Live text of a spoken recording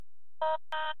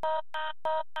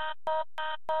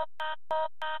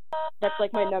That's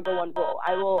like my number one rule.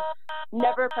 I will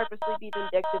never purposely be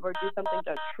vindictive or do something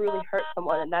to truly hurt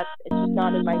someone, and it's just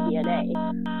not in my DNA.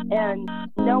 And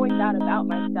knowing that about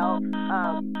myself,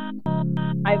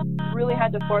 I've really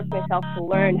had to force myself to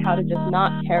learn how to just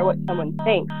not care what someone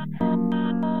thinks.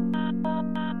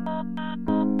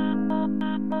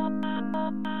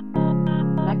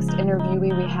 Next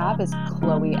interviewee we have is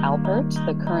Chloe Alpert,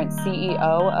 the current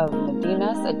CEO of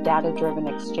Medinas, a data-driven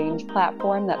exchange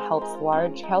platform that helps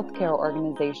large healthcare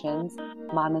organizations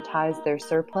monetize their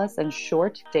surplus and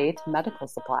short-date medical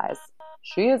supplies.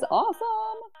 She is awesome!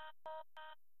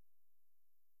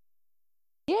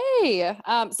 Yay!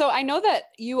 So I know that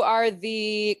you are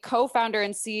the co-founder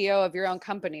and CEO of your own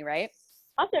company, right?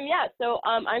 Awesome, yeah. So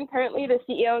I'm currently the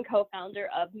CEO and co-founder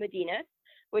of Medinas,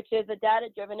 which is a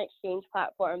data-driven exchange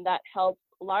platform that helps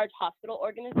large hospital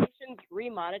organizations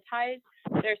remonetize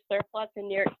their surplus and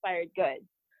near-expired goods.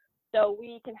 So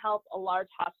we can help a large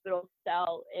hospital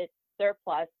sell its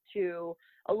surplus to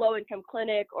a low-income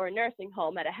clinic or a nursing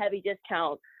home at a heavy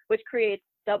discount, which creates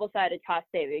double-sided cost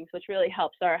savings, which really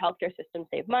helps our healthcare system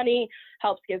save money,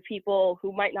 helps give people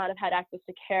who might not have had access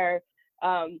to care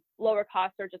lower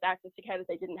costs or just access to care that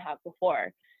they didn't have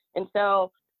before. And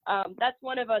so that's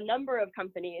one of a number of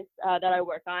companies that I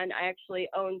work on. I actually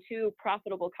own 2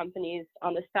 profitable companies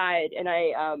on the side, and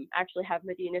I actually have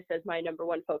Medinas as my number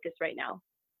one focus right now.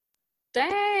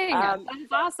 Dang,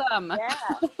 that's awesome.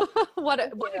 Yeah. What a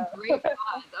great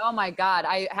cause. Oh my God.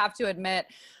 I have to admit,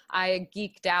 I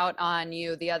geeked out on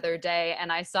you the other day,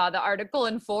 and I saw the article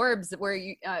in Forbes where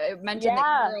you mentioned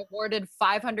that you were awarded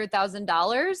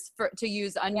 $500,000 to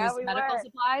use unused medical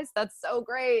supplies. That's so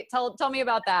great. Tell me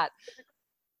about that.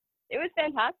 It was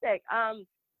fantastic.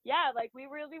 Like we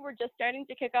really were just starting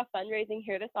to kick off fundraising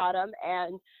here this autumn,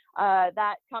 and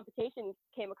that competition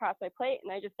came across my plate,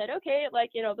 and I just said, okay,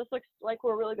 this looks like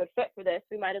we're a really good fit for this.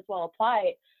 We might as well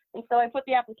apply. And so I put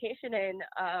the application in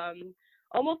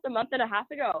almost a month and a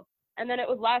half ago. And then it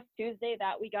was last Tuesday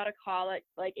that we got a call at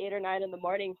like 8 or 9 in the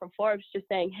morning from Forbes just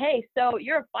saying, hey, so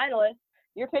you're a finalist,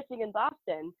 you're pitching in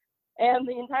Boston. And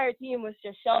the entire team was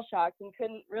just shell-shocked and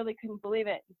couldn't believe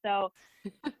it. So,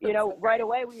 right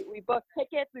away we booked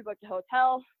tickets, we booked a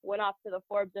hotel, went off to the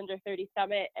Forbes Under 30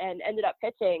 Summit and ended up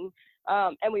pitching.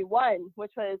 And we won,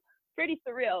 which was pretty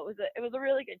surreal. It was a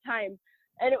really good time.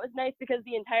 And it was nice because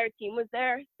the entire team was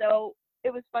there. So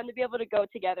it was fun to be able to go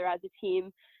together as a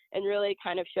team and really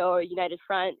kind of show a united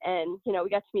front. And, we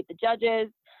got to meet the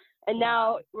judges. And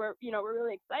now we're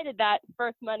really excited that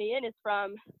first money in is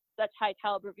from such high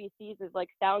caliber VCs as like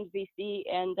Sound VC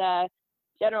and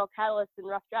General Catalyst and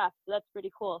Rough Draft. So that's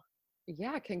pretty cool.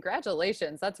 Yeah,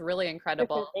 congratulations. That's really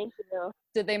incredible. Thank you.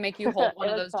 Did they make you hold one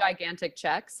of those gigantic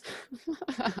checks?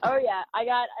 Oh yeah,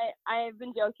 I've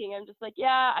been joking. I'm just like,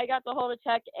 yeah, I got to hold a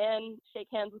check and shake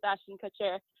hands with Ashton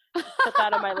Kutcher. Put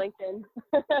that on my LinkedIn.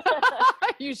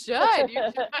 You should.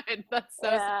 That's so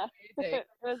amazing. It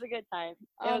was a good time. It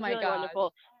Oh was my really God.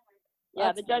 wonderful.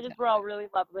 Yeah, the judges were all really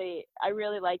lovely. I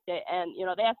really liked it. And,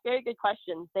 they asked very good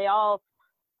questions. They all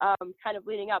kind of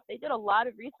leading up. They did a lot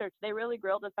of research. They really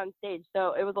grilled us on stage.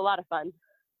 So it was a lot of fun.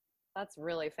 That's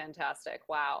really fantastic.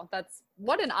 Wow.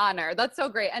 What an honor. That's so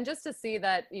great. And just to see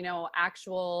that,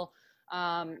 actual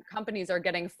companies are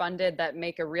getting funded that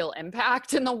make a real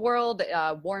impact in the world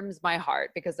warms my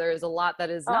heart, because there is a lot that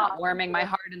is not warming my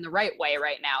heart in the right way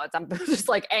right now. I'm just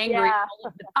like angry all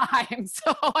of the time.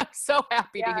 So I'm so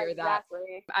happy to hear that.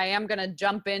 I am going to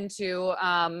jump into,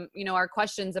 our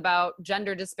questions about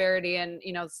gender disparity and,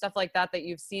 stuff like that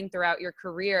you've seen throughout your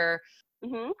career.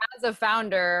 Mm-hmm. As a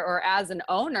founder or as an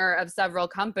owner of several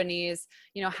companies,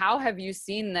 how have you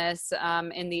seen this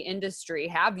in the industry?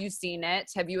 Have you seen it?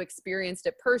 Have you experienced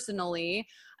it personally?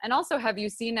 And also, have you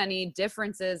seen any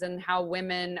differences in how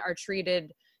women are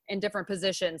treated in different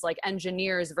positions, like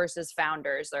engineers versus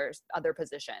founders or other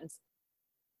positions?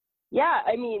 Yeah,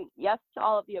 yes to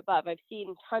all of the above. I've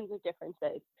seen tons of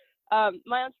differences.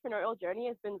 My entrepreneurial journey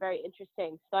has been very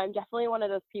interesting. So I'm definitely one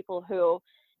of those people who,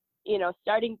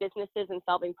 starting businesses and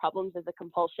solving problems is a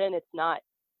compulsion. It's not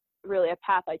really a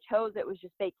path I chose. It was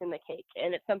just baked in the cake.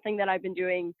 And it's something that I've been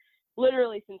doing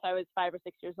literally since I was 5 or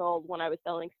 6 years old, when I was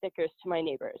selling stickers to my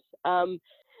neighbors.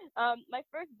 My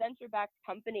first venture-backed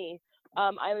company,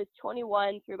 I was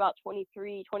 21 through about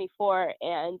 23, 24.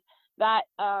 And that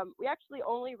we actually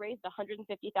only raised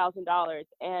 $150,000.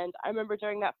 And I remember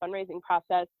during that fundraising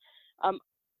process,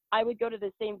 I would go to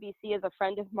the same VC as a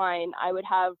friend of mine. I would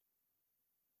have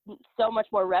so much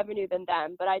more revenue than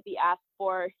them, but I'd be asked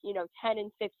for, 10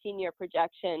 and 15 year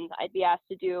projections. I'd be asked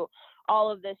to do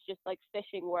all of this just like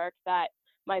fishing work that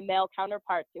my male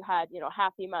counterparts who had, you know,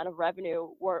 half the amount of revenue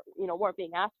weren't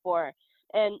being asked for.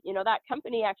 And, you know, that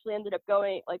company actually ended up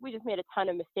going, like, we just made a ton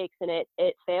of mistakes and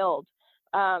it failed.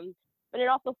 But it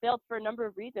also failed for a number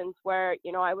of reasons where,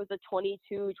 you know, I was a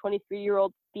 22,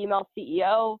 23-year-old female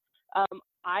CEO.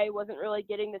 I wasn't really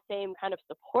getting the same kind of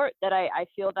support that I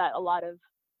feel that a lot of,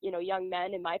 you know, young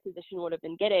men in my position would have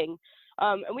been getting.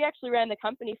 And we actually ran the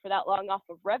company for that long off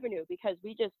of revenue because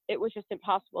it was just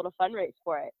impossible to fundraise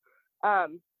for it.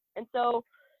 And so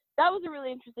that was a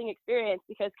really interesting experience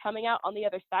because coming out on the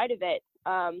other side of it,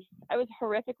 I was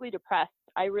horrifically depressed.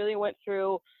 I really went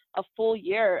through a full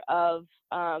year of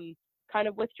kind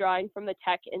of withdrawing from the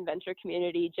tech and venture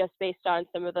community just based on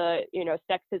some of the, you know,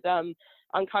 sexism,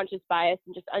 unconscious bias,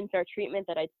 and just unfair treatment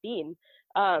that I'd seen.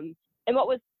 And what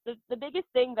was the biggest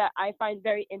thing that I find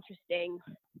very interesting,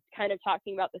 kind of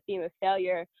talking about the theme of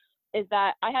failure, is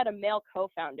that I had a male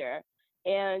co-founder,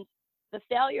 and the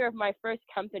failure of my first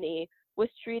company was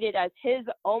treated as his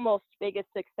almost biggest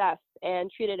success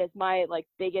and treated as my like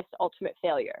biggest ultimate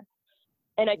failure.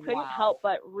 And I couldn't help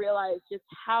but realize just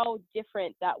how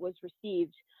different that was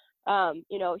received.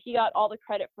 You know, he got all the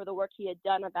credit for the work he had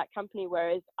done at that company,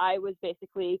 whereas I was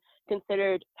basically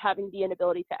considered having the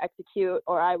inability to execute,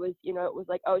 or I was, you know, it was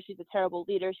like, oh, she's a terrible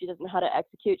leader. She doesn't know how to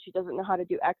execute. She doesn't know how to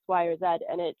do X, Y, or Z.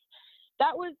 And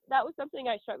that was something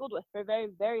I struggled with for a very,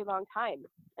 very long time.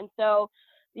 And so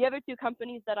the other two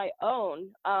companies that I own,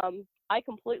 I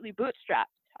completely bootstrapped.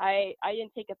 I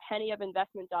didn't take a penny of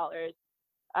investment dollars.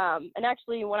 And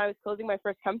actually, when I was closing my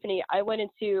first company, I went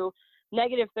into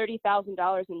negative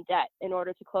 $30,000 in debt in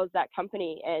order to close that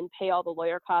company and pay all the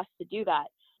lawyer costs to do that,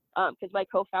 because my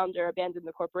co-founder abandoned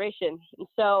the corporation. And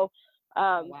so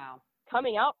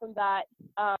coming out from that,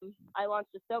 I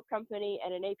launched a soap company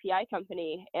and an API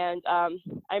company. And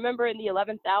I remember in the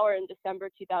 11th hour in December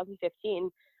 2015,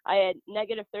 I had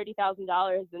negative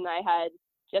 $30,000 and I had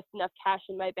just enough cash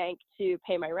in my bank to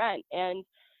pay my rent. And,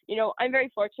 you know, I'm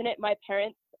very fortunate. My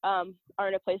parents are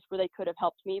in a place where they could have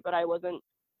helped me, but I wasn't.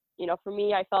 You know, for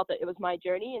me, I felt that it was my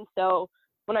journey. And so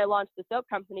when I launched the soap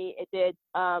company, it did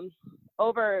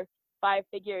over 5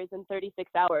 figures in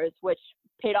 36 hours, which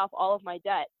paid off all of my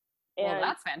debt. And well,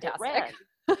 that's fantastic.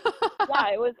 Yeah,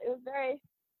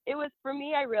 it was for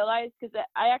me, I realized, because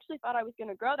I actually thought I was going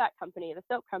to grow that company, the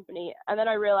soap company. And then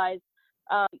I realized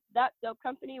that soap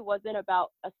company wasn't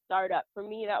about a startup. For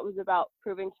me, that was about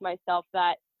proving to myself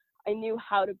that I knew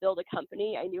how to build a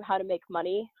company. I knew how to make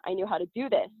money. I knew how to do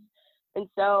this. And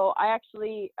so I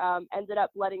actually ended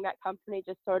up letting that company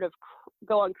just sort of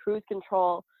go on cruise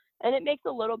control. And it makes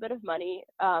a little bit of money.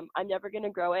 I'm never going to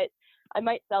grow it. I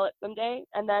might sell it someday.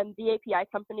 And then the API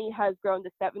company has grown to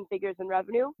 7 figures in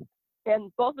revenue.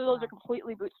 And both of those are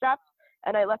completely bootstrapped.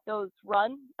 And I let those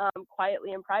run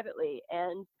quietly and privately.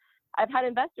 And I've had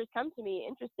investors come to me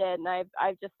interested. And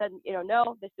I've just said, you know,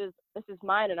 no, this is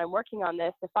mine and I'm working on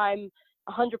this. If I'm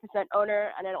 100%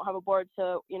 owner and I don't have a board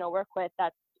to, you know, work with,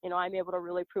 that's, you know, I'm able to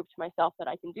really prove to myself that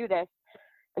I can do this.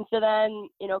 And so then,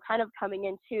 you know, kind of coming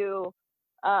into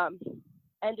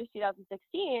end of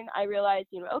 2016, I realized,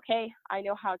 you know, okay, I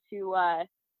know how to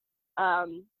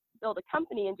build a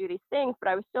company and do these things, but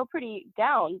I was still pretty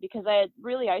down because I had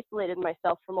really isolated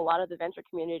myself from a lot of the venture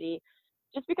community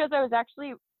just because I was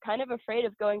actually kind of afraid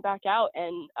of going back out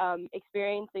and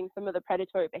experiencing some of the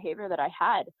predatory behavior that I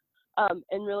had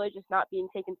and really just not being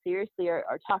taken seriously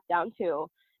or talked down to.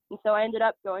 And so I ended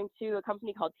up going to a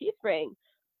company called Teespring,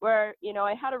 where, you know,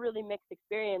 I had a really mixed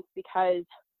experience because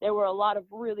there were a lot of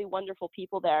really wonderful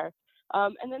people there.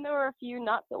 And then there were a few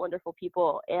not so wonderful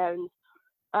people. And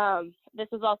this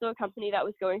was also a company that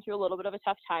was going through a little bit of a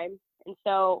tough time. And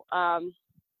so,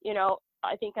 you know,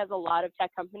 I think as a lot of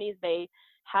tech companies, they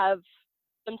have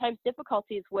sometimes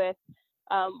difficulties with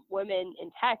women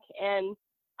in tech. And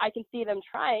I can see them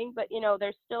trying, but, you know,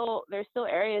 there's still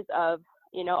areas of,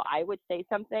 you know, I would say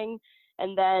something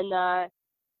and then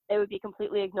it would be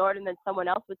completely ignored, and then someone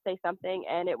else would say something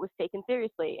and it was taken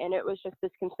seriously, and it was just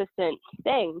this consistent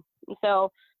thing. And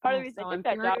so part of the reason I took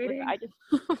that job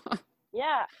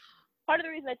was part of the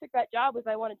reason I took that job was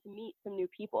I wanted to meet some new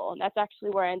people, and that's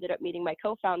actually where I ended up meeting my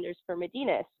co-founders for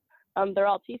Medinas. They're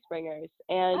all Teespringers,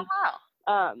 and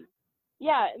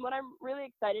and what I'm really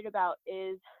excited about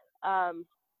is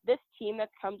this team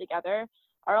that's come together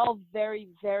are all very,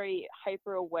 very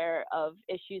hyper aware of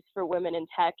issues for women in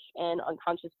tech and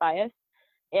unconscious bias.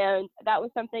 And that was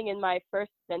something in my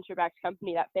first venture-backed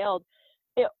company that failed.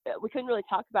 We couldn't really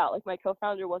talk about. Like, my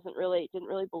co-founder didn't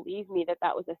really believe me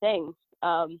that was a thing,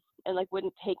 and like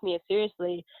wouldn't take me as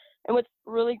seriously. And what's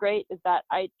really great is that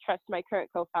I trust my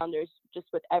current co-founders just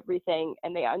with everything,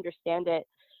 and they understand it.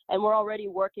 and we're already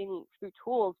working through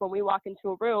tools. When we walk into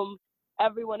a room,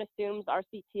 everyone assumes our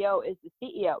CTO is the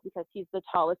CEO because he's the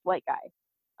tallest white guy.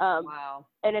 Wow.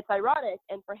 And it's ironic.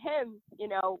 And for him, you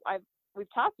know,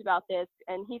 we've talked about this,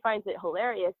 and he finds it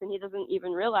hilarious, and he doesn't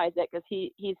even realize it because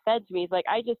he said to me, he's like,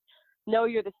 I just know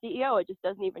you're the CEO. It just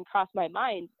doesn't even cross my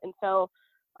mind. And so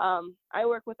I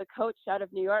work with a coach out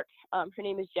of New York. Her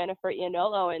name is Jennifer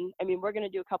Iannolo. And I mean, we're going to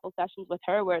do a couple sessions with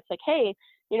her where it's like, hey,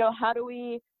 you know, how do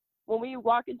we, when we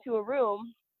walk into a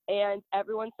room and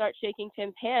everyone starts shaking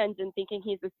Tim's hands and thinking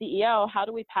he's the CEO, how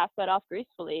do we pass that off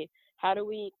gracefully? How do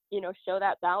we, you know, show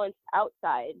that balance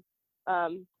outside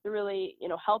to really, you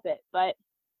know, help it? But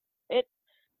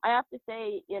I have to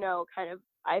say, you know, kind of,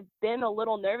 I've been a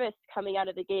little nervous coming out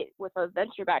of the gate with a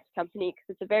venture-backed company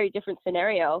because it's a very different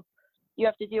scenario. You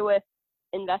have to deal with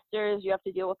investors, you have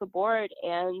to deal with the board,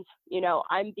 and, you know,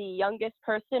 I'm the youngest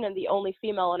person and the only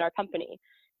female in our company.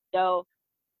 So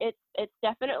it's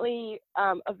definitely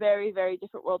a very, very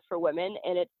different world for women,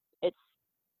 and it's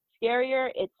scarier,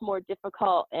 it's more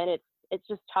difficult, and it's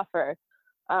just tougher.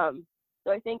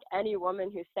 So I think any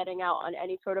woman who's setting out on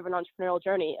any sort of an entrepreneurial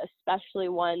journey, especially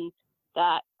one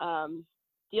that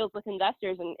deals with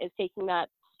investors and is taking that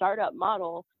startup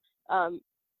model,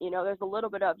 you know, there's a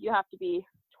little bit of, you have to be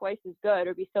twice as good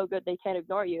or be so good they can't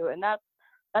ignore you. And that's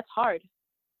hard.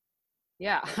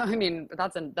 Yeah, I mean,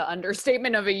 that's the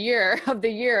understatement of the year.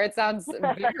 It sounds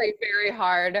very, very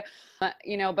hard.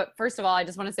 You know, but first of all, I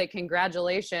just want to say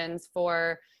congratulations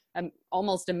for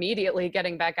almost immediately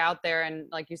getting back out there and,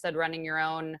 like you said, running your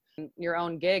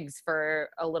own gigs for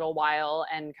a little while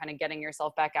and kind of getting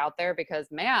yourself back out there, because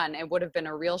man, it would have been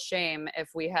a real shame if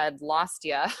we had lost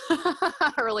you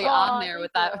early on there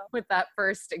with that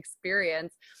first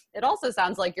experience. It also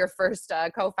sounds like your first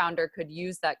co-founder could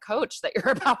use that coach that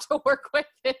you're about to work with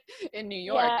in New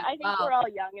York. Yeah, I think we're all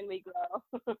young and we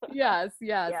grow. Yes,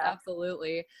 yeah.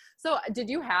 Absolutely. So did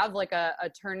you have like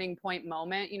a turning point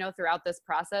moment, you know, throughout this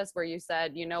process where you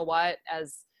said, you know what,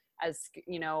 as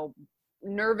you know,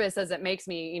 nervous as it makes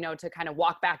me, you know, to kind of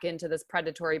walk back into this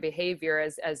predatory behavior,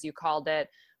 as you called it,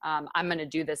 I'm going to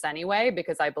do this anyway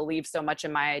because I believe so much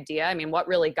in my idea? I mean, what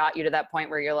really got you to that point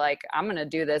where you're like, I'm going to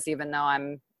do this even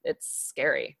though it's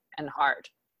scary and hard?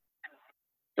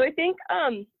 So I think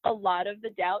a lot of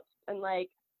the doubts, and like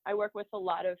I work with a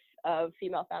lot of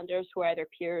female founders who are either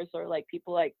peers or like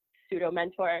people like pseudo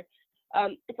mentor.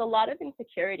 It's a lot of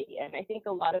insecurity, and I think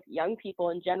a lot of young people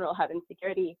in general have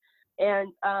insecurity.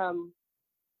 And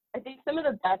I think some of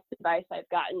the best advice I've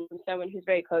gotten from someone who's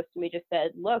very close to me just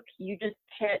said, look, you just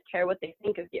can't care what they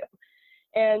think of you.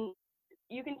 And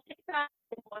you can take that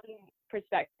in one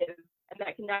perspective, and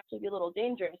that can actually be a little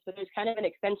dangerous, but there's kind of an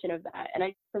extension of that.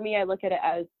 And for me, I look at it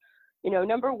as, you know,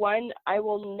 number one, I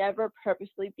will never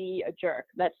purposely be a jerk.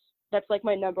 That's like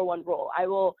my number one rule. I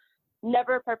will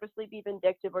never purposely be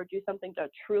vindictive or do something to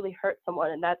truly hurt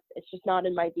someone, and it's just not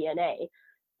in my DNA.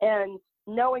 And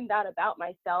knowing that about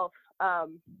myself,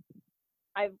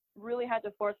 I've really had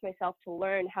to force myself to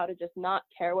learn how to just not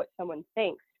care what someone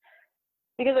thinks,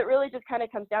 because it really just kind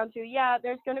of comes down to, yeah,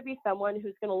 there's going to be someone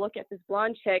who's going to look at this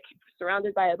blonde chick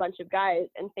surrounded by a bunch of guys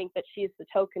and think that she's the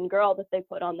token girl that they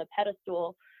put on the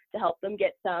pedestal to help them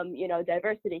get some, you know,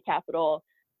 diversity capital.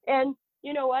 And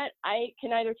you know what? I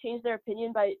can either change their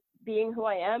opinion by being who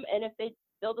I am, and if they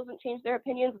still doesn't change their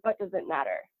opinions, what does it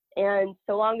matter? And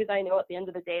so long as I know at the end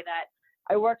of the day that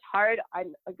I worked hard,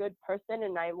 I'm a good person,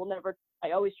 and I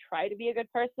always try to be a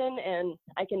good person, and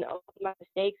I can own my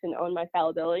mistakes and own my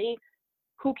fallibility,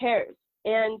 who cares?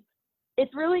 And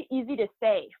it's really easy to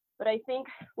say, but I think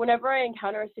whenever I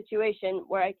encounter a situation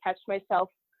where I catch myself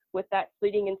with that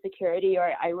fleeting insecurity,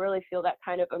 or I really feel that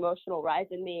kind of emotional rise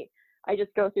in me, I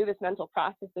just go through this mental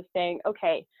process of saying,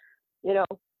 okay, you know,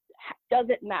 does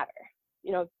it matter?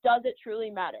 You know, does it truly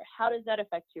matter? How does that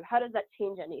affect you? How does that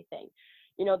change anything?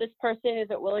 You know, this person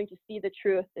isn't willing to see the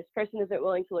truth. This person isn't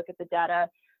willing to look at the data.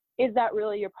 Is that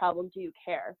really your problem? Do you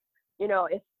care? You know,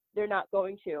 if they're not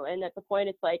going to. And at the point,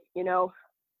 it's like, you know,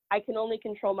 I can only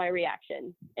control my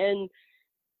reaction. And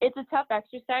it's a tough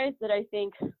exercise that I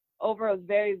think over a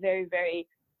very, very, very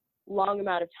long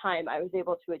amount of time I was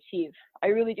able to achieve. I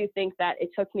really do think that it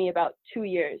took me about 2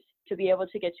 years to be able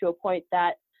to get to a point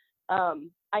that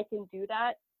I can do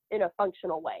that in a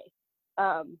functional way.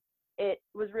 It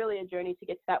was really a journey to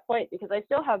get to that point, because I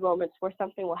still have moments where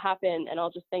something will happen and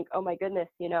I'll just think, oh my goodness,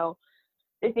 you know,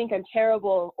 they think I'm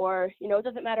terrible, or, you know, it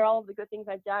doesn't matter all of the good things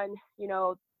I've done, you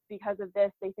know, because of this,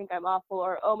 they think I'm awful,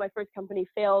 or, oh, my first company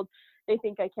failed, they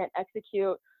think I can't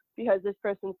execute because this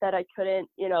person said I couldn't,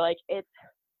 you know, like it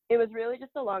was really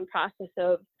just a long process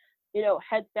of, you know,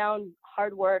 heads down,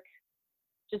 hard work,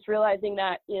 just realizing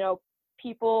that, you know,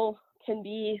 people can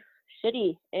be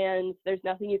shitty and there's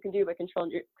nothing you can do but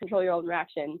control your own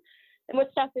reaction. And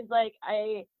what's tough is like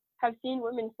I have seen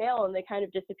women fail and they kind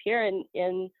of disappear,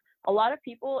 and a lot of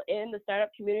people in the startup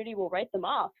community will write them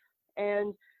off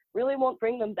and really won't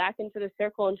bring them back into the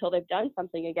circle until they've done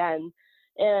something again.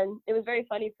 And it was very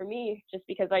funny for me just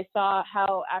because I saw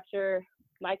how after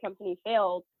my company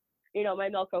failed, you know, my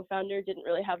male co-founder didn't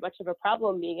really have much of a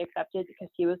problem being accepted because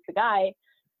he was the guy,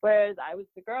 whereas I was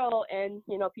the girl. And,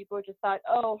 you know, people just thought,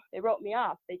 oh, they wrote me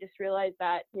off. They just realized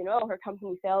that, you know, her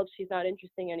company failed. She's not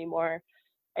interesting anymore.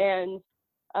 And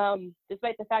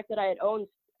despite the fact that I had owned,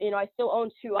 you know, I still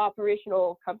own 2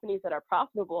 operational companies that are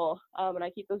profitable, and I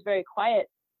keep those very quiet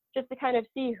just to kind of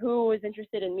see who was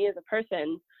interested in me as a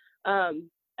person.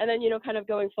 And then, you know, kind of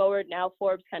going forward now,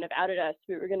 Forbes kind of outed us.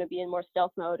 We were going to be in more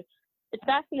stealth mode. It's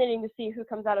fascinating to see who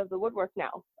comes out of the woodwork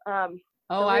now.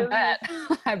 Oh, really, I bet.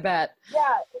 I bet.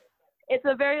 Yeah, it's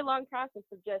a very long process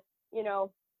of just, you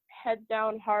know, heads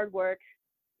down, hard work,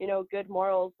 you know, good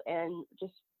morals, and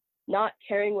just not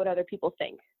caring what other people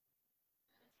think.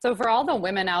 So for all the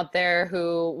women out there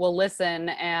who will listen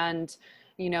and,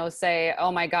 you know, say,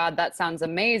 oh my God, that sounds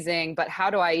amazing, but how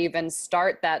do I even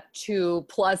start that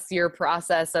 2+ year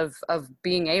process of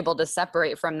being able to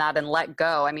separate from that and let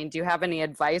go? I mean, do you have any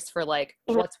advice for like,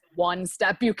 what's one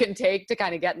step you can take to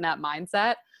kind of get in that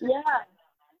mindset? Yeah.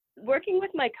 Working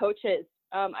with my coaches,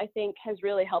 I think has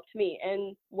really helped me.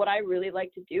 And what I really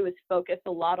like to do is focus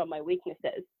a lot on my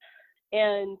weaknesses.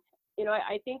 And, you know,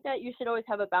 I think that you should always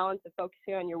have a balance of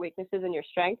focusing on your weaknesses and your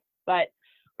strengths. But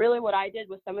really what I did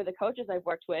with some of the coaches I've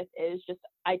worked with is just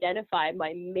identify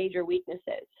my major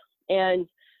weaknesses. And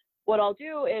what I'll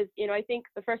do is, you know, I think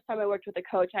the first time I worked with a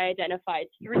coach, I identified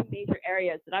 3 major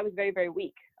areas that I was very, very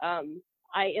weak.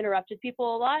 I interrupted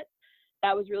people a lot.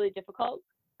 That was really difficult.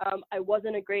 I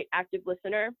wasn't a great active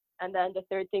listener. And then the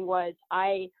third thing was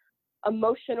I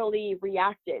emotionally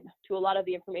reacted to a lot of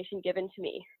the information given to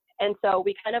me. And so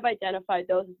we kind of identified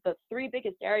those as the 3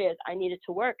 biggest areas I needed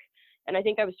to work. And I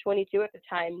think I was 22 at the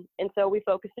time. And so we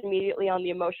focused immediately on the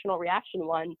emotional reaction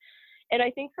one. And I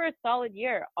think for a solid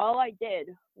year, all I did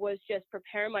was just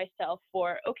prepare myself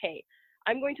for, okay,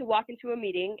 I'm going to walk into a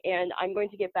meeting and I'm going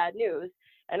to get bad news.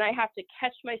 And I have to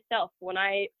catch myself when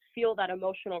I feel that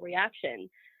emotional reaction.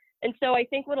 And so I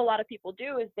think what a lot of people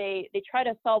do is they try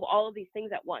to solve all of these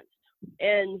things at once.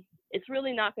 And it's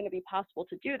really not going to be possible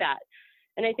to do that.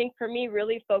 And I think for me,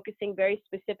 really focusing very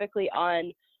specifically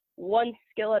on one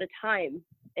skill at a time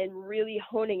and really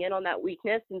honing in on that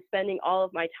weakness and spending all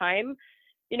of my time,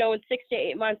 you know, in 6 to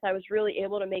 8 months, I was really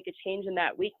able to make a change in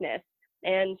that weakness.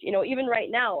 And, you know, even right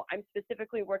now, I'm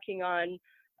specifically working on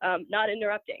not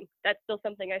interrupting. That's still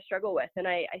something I struggle with. And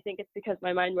I think it's because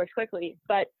my mind works quickly,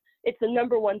 but it's the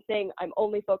number one thing I'm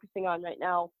only focusing on right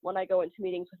now when I go into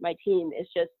meetings with my team is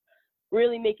just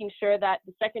really making sure that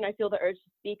the second I feel the urge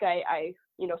to speak, I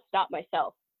you know, stop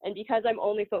myself. And because I'm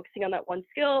only focusing on that one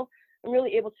skill, I'm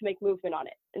really able to make movement on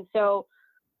it. And so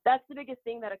that's the biggest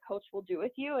thing that a coach will do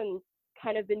with you. And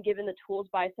kind of been given the tools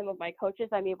by some of my coaches,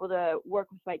 I'm able to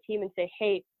work with my team and say,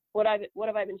 hey, what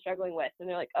have I been struggling with? And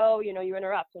they're like, oh, you know, you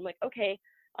interrupt. I'm like, okay,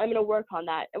 I'm going to work on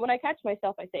that. And when I catch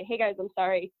myself, I say, hey guys, I'm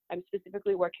sorry. I'm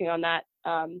specifically working on that.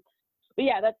 But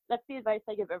yeah, that's the advice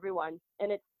I give everyone.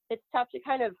 And it's tough to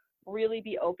kind of really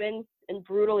be open and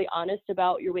brutally honest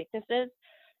about your weaknesses,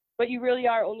 but you really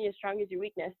are only as strong as your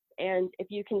weakness. And if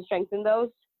you can strengthen those,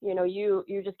 you know, you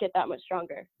just get that much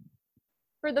stronger.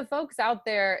 For the folks out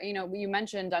there, you know, you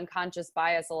mentioned unconscious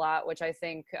bias a lot, which I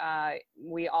think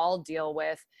we all deal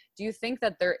with. Do you think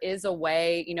that there is a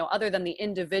way, you know, other than the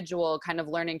individual kind of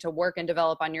learning to work and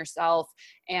develop on yourself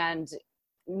and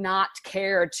not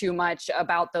care too much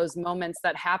about those moments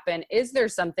that happen, is there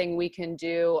something we can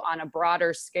do on a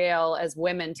broader scale as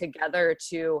women together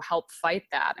to help fight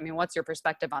that? I mean, what's your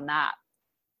perspective on that?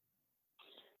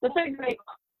 That's a great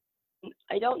question.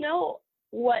 I don't know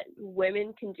what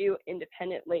women can do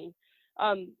independently.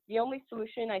 The only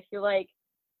solution I feel like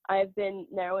I've been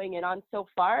narrowing in on so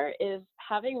far is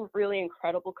having really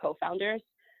incredible co-founders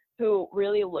who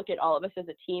really look at all of us as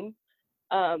a team.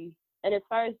 And as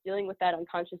far as dealing with that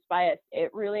unconscious bias,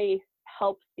 it really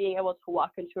helps being able to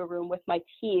walk into a room with my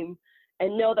team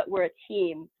and know that we're a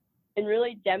team and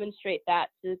really demonstrate that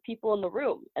to the people in the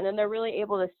room. And then they're really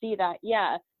able to see that,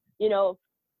 yeah, you know,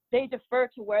 they defer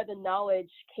to where the knowledge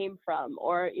came from,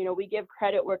 or, you know, we give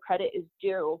credit where credit is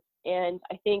due. And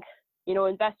I think, you know,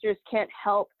 investors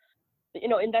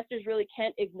really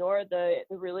can't ignore the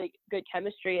really good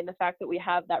chemistry and the fact that we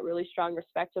have that really strong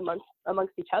respect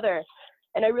amongst each other.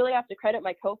 And I really have to credit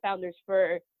my co-founders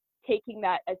for taking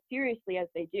that as seriously as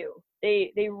they do.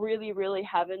 They really, really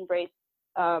have embraced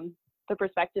the the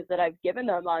perspectives that I've given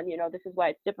them on, this is why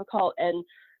it's difficult, and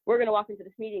we're going to walk into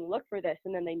this meeting, look for this,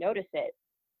 and then they notice it.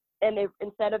 And they,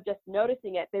 instead of just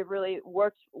noticing it, they've really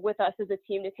worked with us as a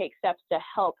team to take steps to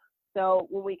help. So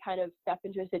when we kind of step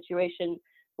into a situation,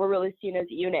 we're really seen as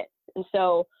a unit. And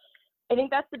so I think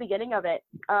that's the beginning of it.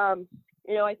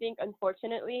 I think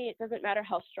unfortunately, it doesn't matter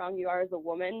how strong you are as a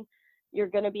woman, you're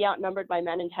going to be outnumbered by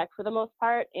men in tech for the most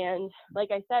part. And like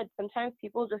I said, sometimes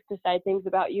people just decide things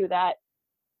about you that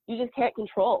you just can't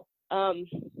control. And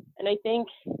I think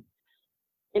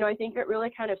it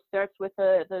really kind of starts with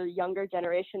the younger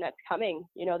generation that's coming.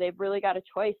 They've really got a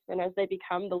choice. And as they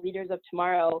become the leaders of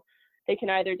tomorrow, they can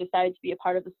either decide to be a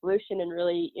part of the solution and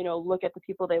really, look at the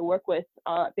people they work with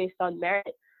based on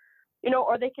merit,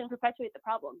 or they can perpetuate the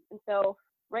problem. And so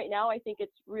right now, I think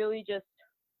it's really just,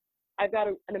 I've got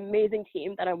an amazing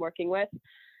team that I'm working with.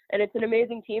 And it's an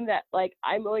amazing team that, like,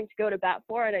 I'm willing to go to bat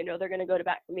for, and I know they're going to go to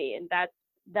bat for me. And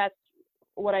that's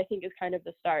what I think is kind of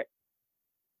the start.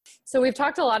 So we've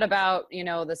talked a lot about,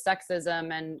 the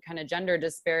sexism and kind of gender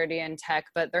disparity in tech,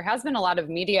 but there has been a lot of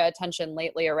media attention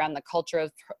lately around the culture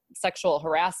of sexual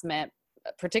harassment,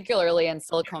 particularly in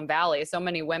Silicon Valley. So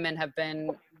many women have been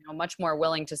much more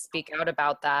willing to speak out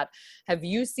about that. Have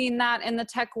you seen that in the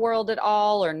tech world at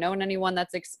all, or known anyone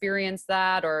that's experienced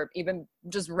that, or even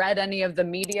just read any of the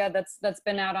media that's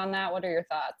been out on that? What are your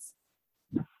thoughts?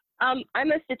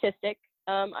 I'm a statistic.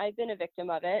 I've been a victim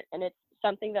of it, and it's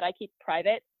something that I keep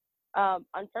private on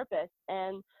purpose.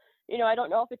 And, I don't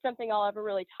know if it's something I'll ever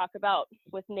really talk about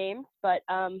with names, but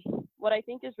what I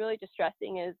think is really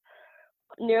distressing is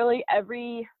nearly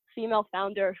every female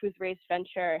founder who's raised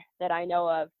venture that I know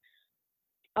of,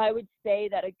 I would say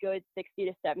that a good 60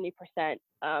 to 70%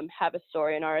 have a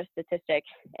story and are a statistic.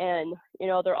 And,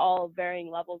 they're all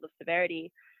varying levels of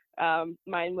severity.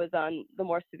 Mine was on the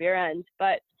more severe end,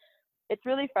 but it's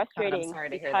really frustrating. God, I'm sorry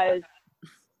to hear because, that.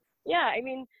 yeah, I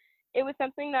mean, it was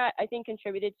something that I think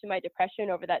contributed to my depression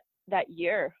over that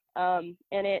year. And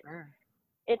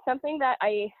it's something that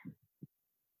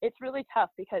it's really tough,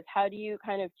 because how do you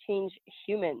kind of change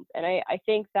humans? And I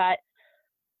think that,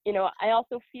 I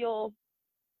also feel,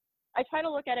 I try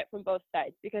to look at it from both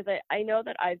sides, because I know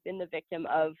that I've been the victim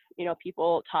of,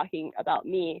 people talking about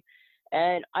me.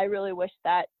 And I really wish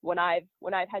that when I've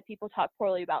had people talk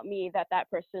poorly about me, that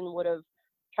person would have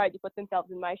tried to put themselves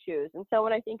in my shoes. And so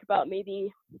when I think about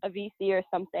maybe a VC or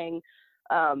something,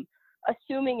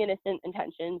 assuming innocent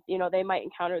intentions, they might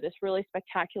encounter this really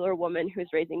spectacular woman who's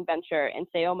raising venture and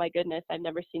say, oh my goodness, I've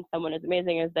never seen someone as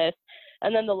amazing as this.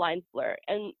 And then the lines blur.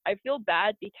 And I feel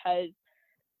bad because,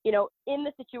 in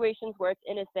the situations where it's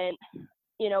innocent,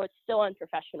 it's still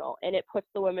unprofessional, and it puts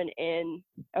the women in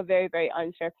a very, very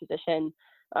unfair position.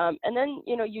 And then,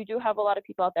 you do have a lot of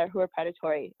people out there who are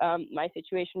predatory. My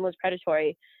situation was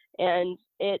predatory, and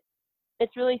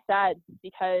it's really sad,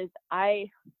 because I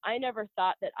never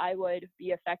thought that I would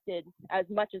be affected as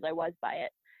much as I was by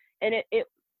it. And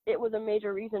it was a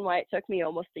major reason why it took me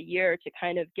almost a year to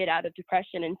kind of get out of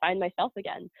depression and find myself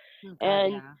again. Oh, God,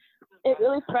 and yeah. It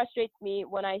really frustrates me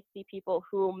when I see people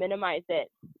who minimize it,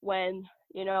 when,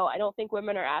 I don't think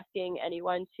women are asking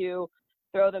anyone to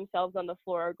throw themselves on the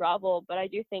floor or grovel, but I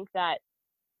do think that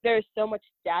there's so much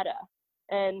data.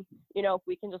 And, if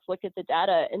we can just look at the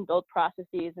data and build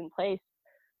processes in place,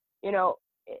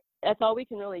 that's all we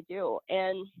can really do.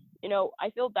 And,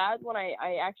 I feel bad when I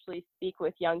actually speak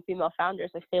with young female founders.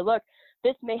 I say, look,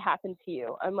 this may happen to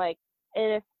you. I'm like,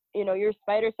 and if, your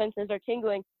spider senses are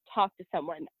tingling, talk to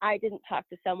someone. I didn't talk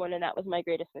to someone, and that was my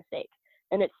greatest mistake.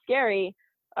 And it's scary.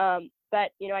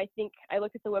 But, I think I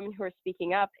look at the women who are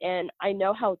speaking up, and I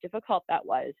know how difficult that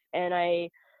was. And I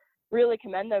really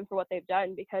commend them for what they've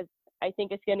done, because I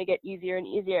think it's going to get easier and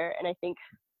easier. And I think,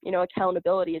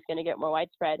 accountability is going to get more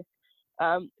widespread.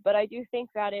 But I do think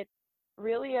that it's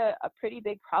really a pretty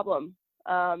big problem.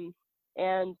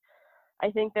 And I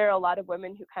think there are a lot of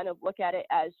women who kind of look at it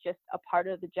as just a part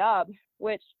of the job,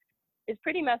 which is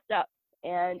pretty messed up.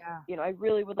 And, I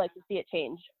really would like to see it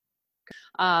change.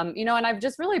 And I've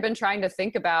just really been trying to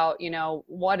think about,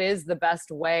 what is the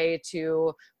best way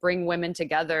to bring women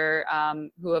together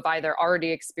who have either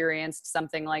already experienced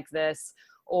something like this,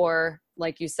 or,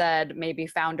 like you said, maybe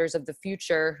founders of the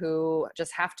future who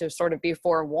just have to sort of be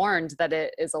forewarned that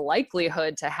it is a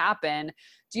likelihood to happen.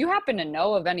 Do you happen to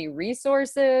know of any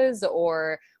resources,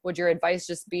 or would your advice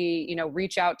just be,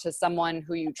 reach out to someone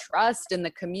who you trust in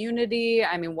the community?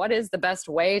 I mean, what is the best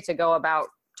way to go about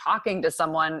talking to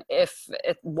someone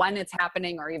when it's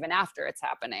happening, or even after it's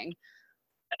happening?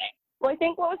 Well, I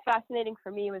think what was fascinating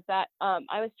for me was that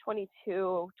I was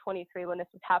 22, 23 when this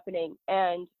was happening.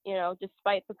 And,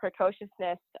 despite the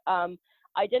precociousness,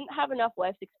 I didn't have enough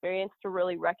life experience to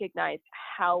really recognize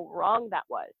how wrong that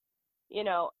was, you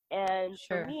know. And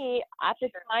for Sure. me, at the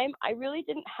time, I really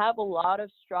didn't have a lot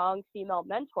of strong female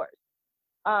mentors.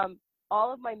 um,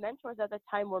 all of my mentors at the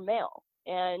time were male,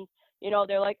 and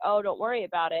they're like, oh, don't worry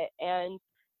about it. And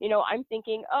I'm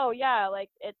thinking, oh yeah, like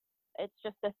it's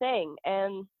just a thing.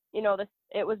 And this,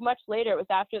 it was much later, it was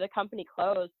after the company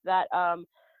closed, that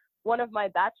one of my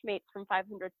batchmates from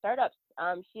 500 startups,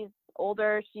 she's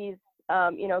older, she's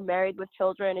married with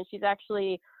children, and she's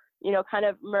actually kind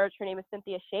of merged. Her name is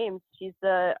Cynthia Shames. She's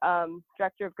the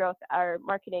director of growth or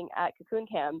marketing at Cocoon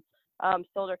Cam,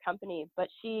 sold her company, but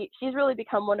she's really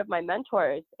become one of my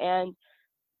mentors, and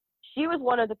she was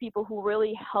one of the people who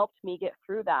really helped me get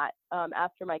through that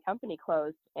after my company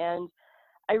closed. And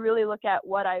I really look at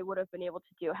what I would have been able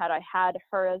to do had I had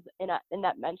her as in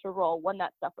that mentor role when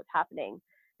that stuff was happening.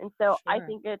 And so I Sure.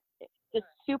 think it's just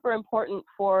super important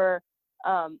for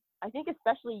I think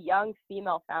especially young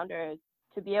female founders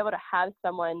to be able to have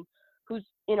someone who's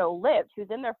lived,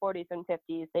 who's in their 40s and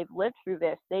 50s. They've lived through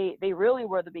this. They really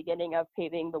were the beginning of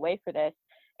paving the way for this.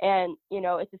 And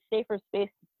it's a safer space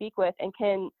to speak with, and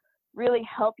can really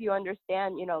help you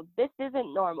understand, this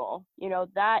isn't normal.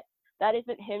 That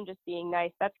isn't him just being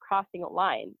nice. That's crossing a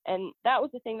line. And that was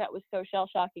the thing that was so shell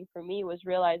shocking for me, was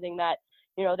realizing that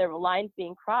there were lines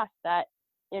being crossed that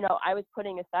I was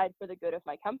putting aside for the good of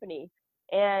my company.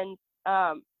 And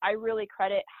I really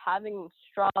credit having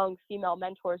strong female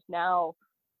mentors now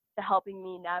to helping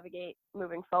me navigate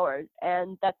moving forward.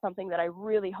 And that's something that I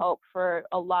really hope for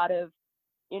a lot of,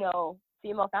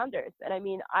 female founders. And I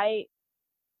mean, I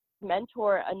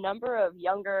mentor a number of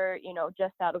younger,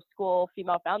 just out of school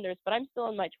female founders, but I'm still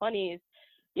in my 20s.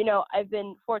 I've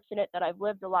been fortunate that I've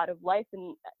lived a lot of life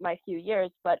in my few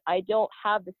years, but I don't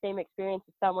have the same experience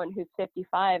as someone who's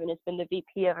 55 and has been the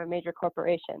VP of a major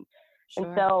corporation. And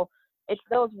Sure. so it's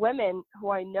those women who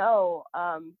I know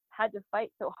had to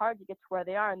fight so hard to get to where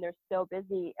they are, and they're so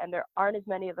busy, and there aren't as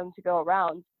many of them to go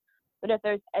around. But if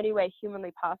there's any way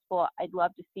humanly possible, I'd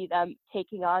love to see them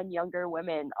taking on younger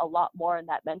women a lot more in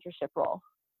that mentorship role.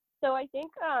 So I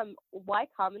think Y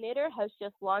Combinator has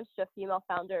just launched a female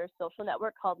founder social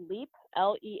network called Leap,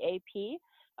 Leap.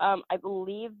 I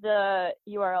believe the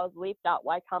URL is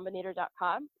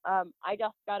leap.ycombinator.com. I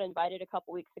just got invited a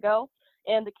couple weeks ago,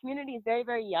 and the community is very,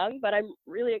 very young, but I'm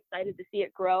really excited to see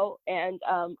it grow, and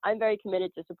I'm very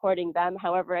committed to supporting them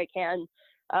however I can.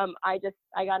 I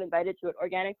got invited to it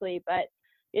organically, but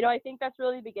I think that's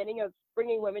really the beginning of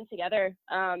bringing women together,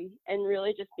 and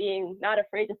really just being not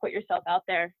afraid to put yourself out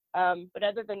there. But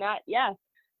other than that, yeah,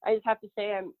 I just have to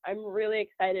say I'm really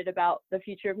excited about the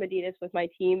future of Medidas with my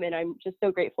team, and I'm just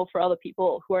so grateful for all the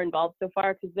people who are involved so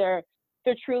far, because they're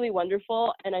truly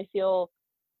wonderful, and I feel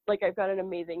like I've got an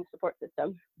amazing support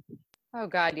system. Oh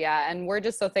God, yeah. And we're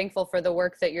just so thankful for the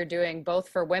work that you're doing, both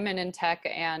for women in tech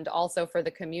and also for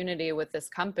the community with this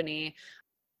company.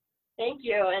 Thank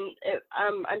you. And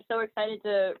I'm so excited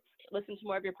to listen to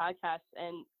more of your podcasts,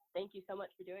 and thank you so much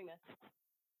for doing this.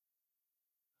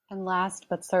 And last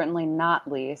but certainly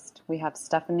not least, we have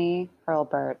Stephanie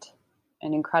Hurlbert,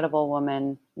 an incredible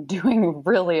woman doing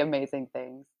really amazing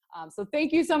things. So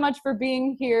thank you so much for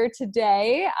being here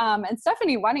today. And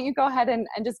Stephanie, why don't you go ahead and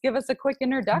just give us a quick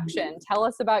introduction? Tell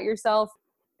us about yourself.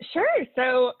 Sure.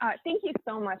 So thank you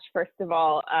so much, first of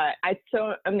all. It's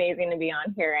so amazing to be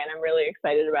on here, and I'm really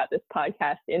excited about this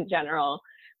podcast in general.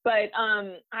 But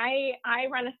I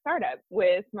run a startup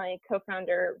with my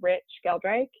co-founder, Rich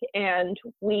Geldreich, and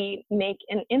we make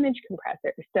an image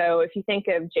compressor. So if you think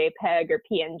of JPEG or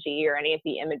PNG or any of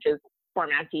the images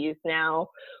formats used now,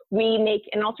 we make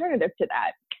an alternative to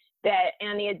that.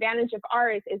 And the advantage of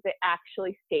ours is it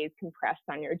actually stays compressed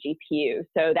on your GPU.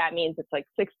 So that means it's like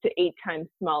 6 to 8 times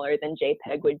smaller than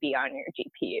JPEG would be on your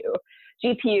GPU.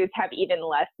 GPUs have even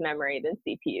less memory than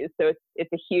CPUs, so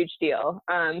it's a huge deal.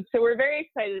 So we're very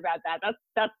excited about that.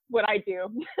 That's what I do.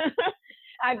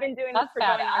 I've been doing this for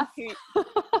going on 2 years.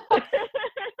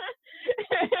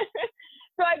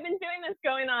 So I've been doing this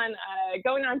going on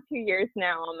 2 years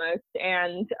now almost,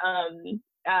 and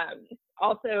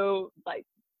also like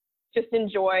just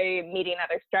enjoy meeting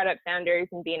other startup founders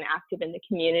and being active in the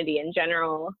community in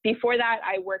general. Before that,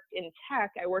 I worked in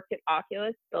tech. I worked at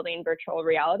Oculus building virtual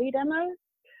reality demos.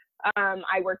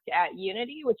 I worked at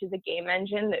Unity, which is a game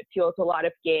engine that fuels a lot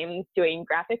of games doing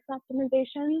graphics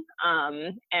optimization.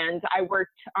 And I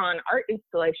worked on art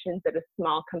installations at a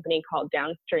small company called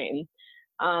Downstream.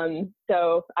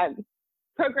 So I'm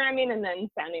programming and then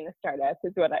founding a startup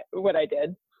is what I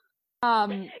did.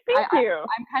 Thank you.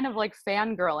 I'm kind of like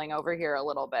fangirling over here a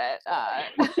little bit.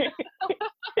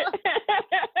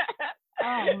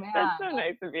 Oh man. That's so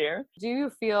nice of you. Do you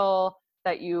feel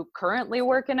that you currently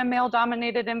work in a male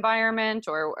dominated environment,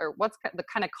 or what's the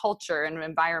kind of culture and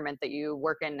environment that you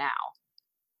work in now?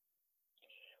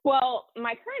 Well,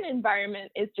 my current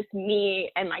environment is just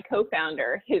me and my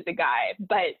co-founder, who's a guy,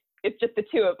 but it's just the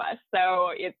two of us. So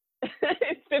it's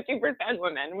it's 50%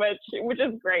 women, which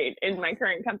is great in my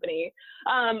current company.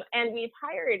 And we've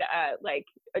hired like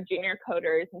junior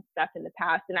coders and stuff in the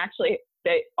past, and actually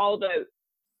all the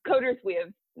coders we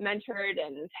have mentored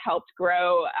and helped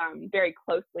grow very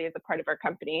closely as a part of our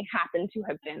company happen to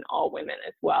have been all women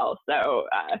as well. So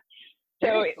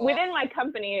Cool. within my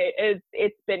company,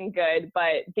 it's been good,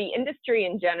 but the industry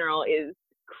in general is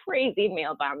crazy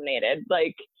male dominated.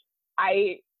 Like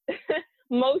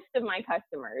most of my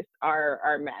customers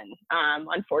are men.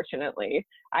 Unfortunately,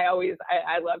 I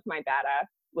love my badass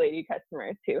lady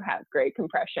customers who have great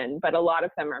compression, but a lot of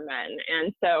them are men.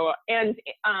 And so,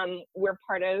 we're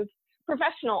part of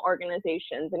professional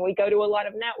organizations, and we go to a lot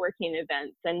of networking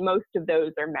events, and most of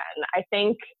those are men. I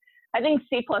think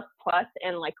C++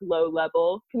 and like low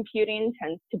level computing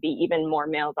tends to be even more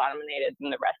male dominated than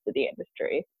the rest of the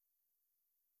industry.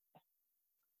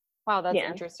 Wow, that's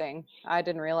interesting. I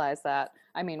didn't realize that.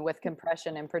 I mean, with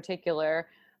compression in particular,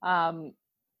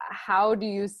 how do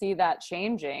you see that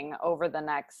changing over the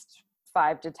next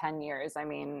 5 to 10 years? I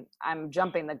mean, I'm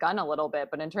jumping the gun a little bit,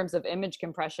 but in terms of image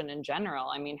compression in general,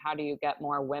 I mean, how do you get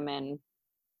more women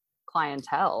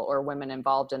clientele or women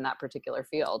involved in that particular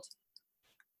field?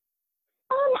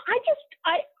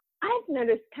 I've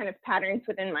noticed kind of patterns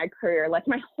within my career, like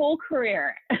my whole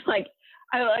career.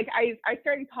 I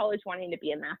started college wanting to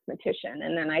be a mathematician,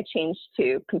 and then I changed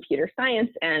to computer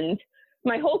science, and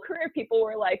my whole career people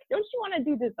were like, don't you want to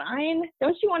do design?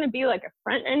 Don't you want to be like a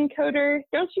front end coder?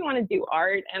 Don't you want to do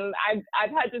art? And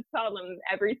I've had to tell them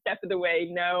every step of the way,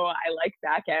 no, I like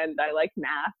back end, I like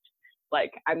math.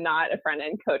 Like, I'm not a front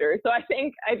end coder. So I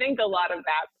think a lot of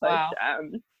that push,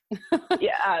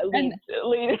 wow.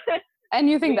 And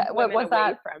you think that what was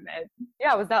that from it?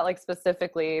 Yeah, was that like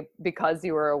specifically because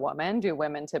you were a woman? Do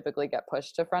women typically get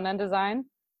pushed to front end design?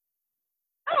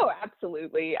 Oh,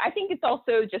 absolutely. I think it's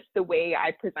also just the way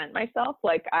I present myself.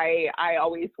 Like I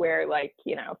always wear like,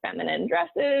 feminine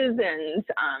dresses, and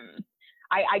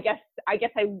I guess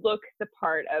I look the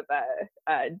part of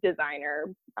a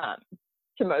designer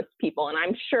to most people, and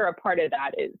I'm sure a part of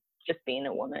that is just being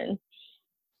a woman.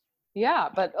 Yeah,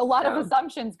 but a lot of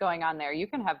assumptions going on there. You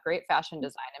can have great fashion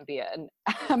design and be an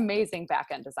amazing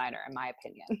back-end designer, in my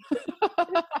opinion.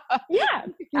 Yeah,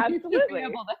 absolutely.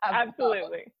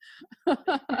 Absolutely.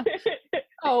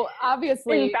 Oh,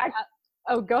 obviously. In fact,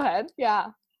 go ahead. Yeah.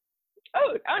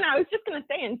 Oh, no, I was just going to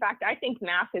say, in fact, I think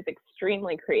math is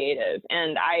extremely creative,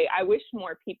 and I wish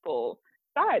more people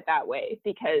saw it that way,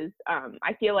 because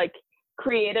I feel like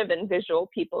creative and visual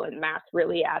people in math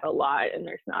really add a lot, and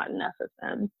there's not enough of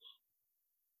them.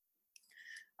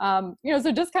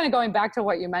 So just kind of going back to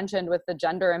what you mentioned with the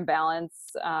gender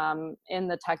imbalance in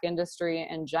the tech industry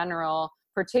in general,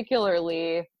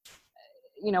 particularly,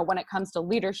 when it comes to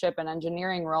leadership and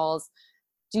engineering roles,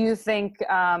 do you think,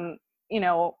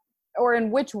 or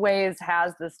in which ways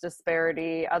has this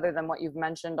disparity, other than what you've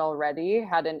mentioned already,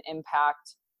 had an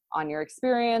impact on your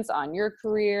experience, on your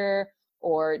career?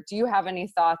 Or do you have any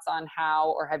thoughts on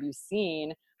how, or have you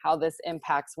seen how this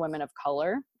impacts women of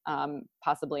color,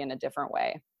 possibly in a different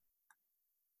way?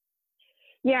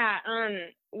 Yeah,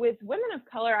 with women of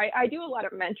color, I do a lot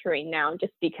of mentoring now,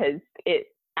 just because it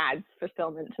adds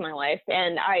fulfillment to my life.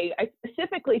 And I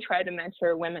specifically try to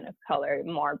mentor women of color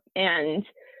more. And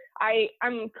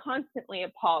I'm constantly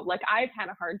appalled. Like, I've had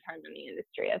a hard time in the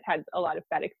industry. I've had a lot of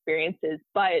bad experiences,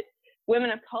 but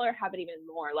women of color have it even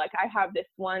more. Like, I have this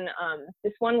one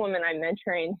woman I'm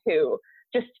mentoring who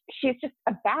she's just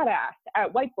a badass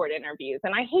at whiteboard interviews,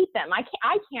 and I hate them. I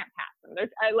can't pass them.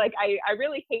 I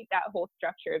really hate that whole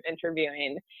structure of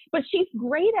interviewing, but she's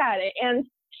great at it. And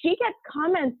she gets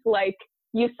comments like,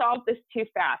 you solved this too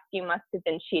fast, you must have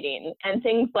been cheating, and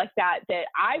things like that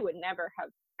I would never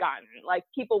have gotten. Like,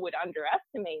 people would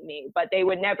underestimate me, but they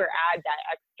would never add that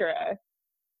extra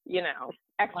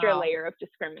Wow. layer of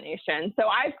discrimination. So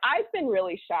I've been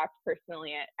really shocked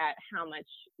personally at how much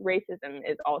racism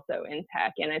is also in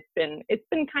tech, and it's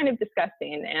been kind of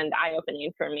disgusting and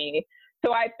eye-opening for me.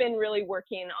 So I've been really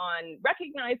working on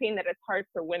recognizing that it's hard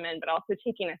for women, but also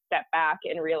taking a step back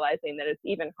and realizing that it's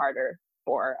even harder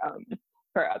for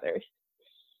others.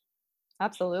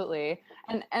 Absolutely.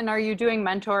 And are you doing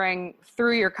mentoring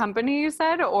through your company, you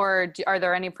said, or are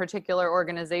there any particular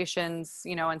organizations,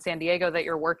 in San Diego that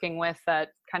you're working with that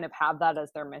kind of have that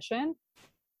as their mission?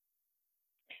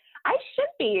 I should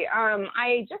be.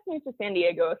 I just moved to San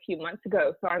Diego a few months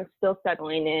ago, so I'm still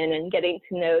settling in and getting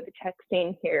to know the tech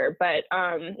scene here. But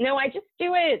no, I just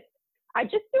do it. I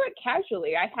just do it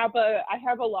casually. I have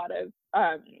a lot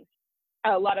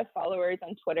of followers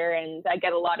on Twitter, and I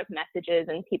get a lot of messages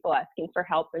and people asking for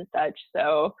help and such.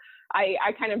 So I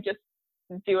kind of just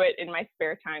do it in my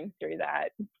spare time through that.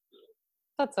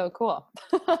 That's so cool.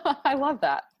 I love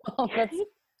that.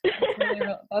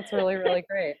 That's really, really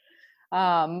great.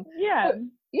 Yeah.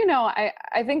 You know,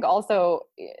 I think also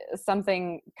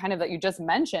something kind of that you just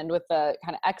mentioned with the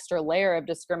kind of extra layer of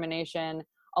discrimination,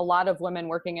 a lot of women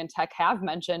working in tech have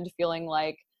mentioned feeling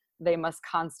like they must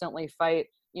constantly fight,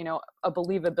 you know, a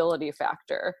believability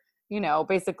factor. You know,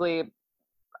 basically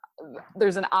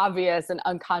there's an obvious and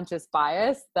unconscious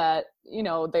bias that, you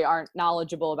know, they aren't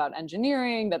knowledgeable about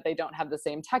engineering, that they don't have the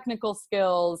same technical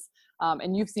skills.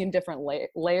 And you've seen different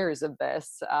layers of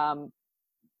this.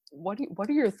 What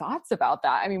are your thoughts about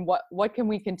that? I mean, what can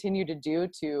we continue to do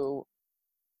to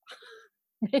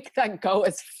make that go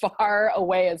as far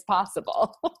away as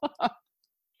possible?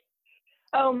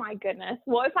 Oh my goodness.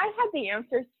 Well, if I had the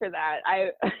answers for that,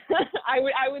 I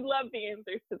would love the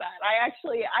answers to that.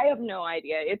 I have no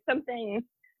idea. It's something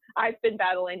I've been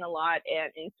battling a lot,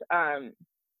 and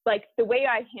like the way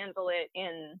I handle it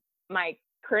in my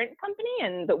current company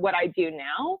and what I do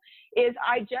now is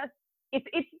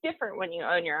it's different when you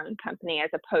own your own company as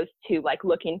opposed to like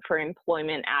looking for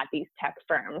employment at these tech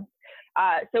firms.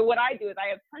 So what I do is I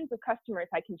have tons of customers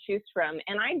I can choose from,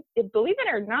 and I believe it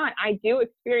or not, I do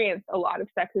experience a lot of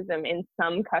sexism in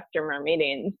some customer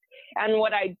meetings. And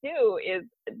what I do is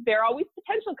they're always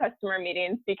potential customer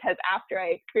meetings, because after I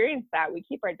experience that, we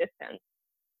keep our distance,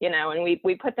 you know, and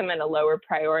we put them at a lower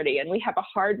priority. And we have a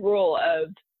hard rule of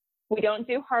we don't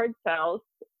do hard sells.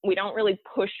 We don't really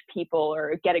push people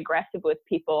or get aggressive with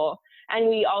people. And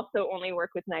we also only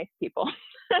work with nice people.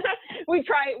 We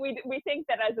think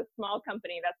that as a small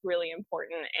company, that's really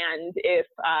important. And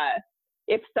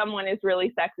if someone is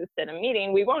really sexist in a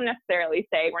meeting, we won't necessarily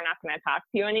say we're not going to talk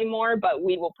to you anymore, but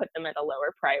we will put them at a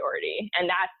lower priority.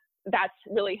 And that's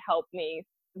really helped me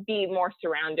be more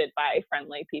surrounded by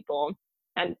friendly people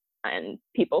and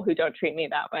people who don't treat me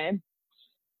that way.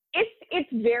 It's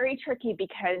very tricky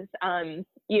because,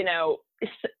 you know,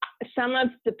 some of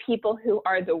the people who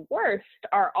are the worst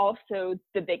are also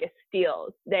the biggest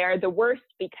steals. They are the worst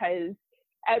because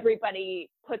everybody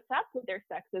puts up with their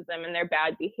sexism and their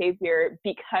bad behavior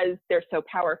because they're so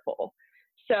powerful.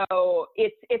 So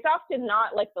it's often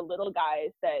not like the little guys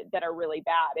that are really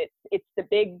bad. It's the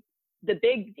big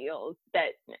deals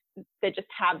that just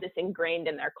have this ingrained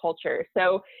in their culture.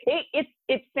 So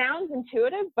it sounds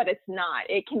intuitive, but it's not.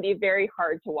 It can be very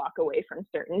hard to walk away from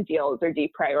certain deals or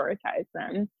deprioritize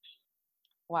them.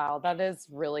 Wow, that is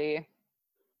really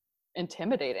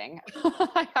intimidating.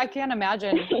 I can't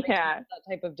imagine that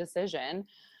type of decision.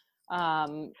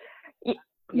 Yeah.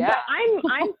 But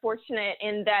I'm fortunate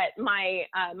in that my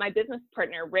business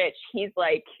partner, Rich, he's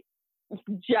like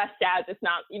just as, if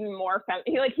not even more,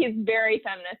 he's very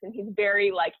feminist, and he's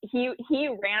very like, he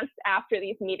rants after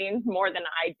these meetings more than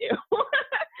I do.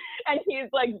 And he's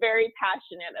like very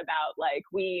passionate about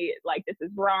this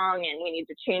is wrong and we need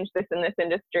to change this in this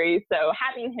industry. So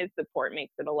having his support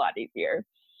makes it a lot easier.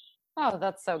 Oh,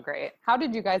 that's so great. How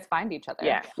did you guys find each other?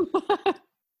 Yeah.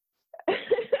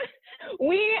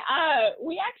 We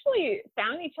actually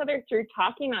found each other through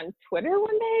talking on Twitter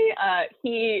one day.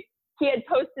 He had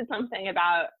posted something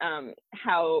about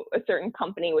how a certain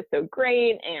company was so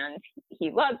great and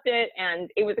he loved it. And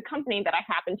it was a company that I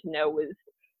happened to know was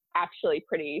actually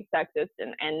pretty sexist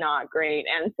and not great.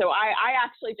 And so I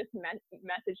actually just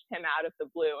messaged him out of the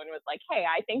blue and was like, hey,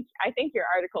 I think your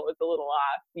article was a little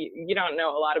off. You don't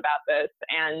know a lot about this.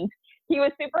 And he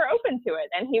was super open to it.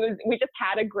 And we just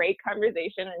had a great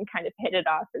conversation and kind of hit it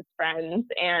off as friends,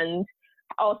 and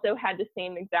also had the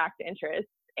same exact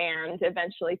interests, and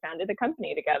eventually founded a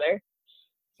company together.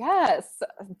 Yes.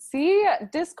 See,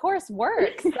 discourse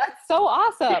works. That's so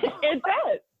awesome. It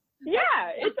does. Yeah,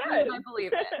 it does. I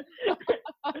believe it.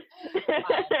 Wow,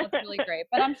 that's really great.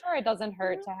 But I'm sure it doesn't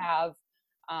hurt to have,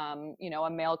 a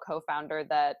male co-founder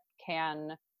that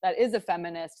is a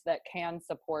feminist, that can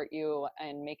support you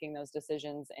in making those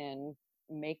decisions and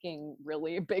making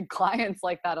really big clients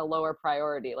like that a lower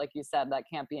priority. Like you said, that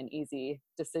can't be an easy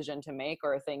decision to make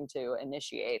or a thing to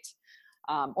initiate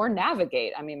or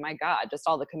navigate. I mean, my God, just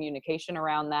all the communication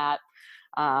around that.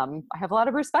 I have a lot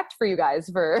of respect for you guys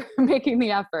for making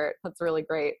the effort. That's really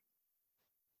great.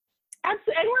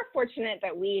 Absolutely. And we're fortunate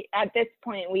that at this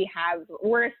point,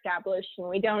 we're established, and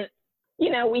we don't,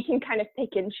 we can kind of pick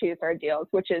and choose our deals,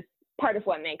 which is part of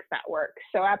what makes that work.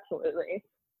 So absolutely.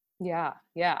 Yeah,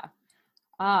 yeah.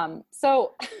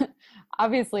 So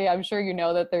obviously, I'm sure you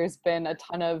know that there's been a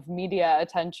ton of media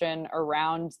attention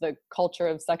around the culture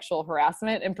of sexual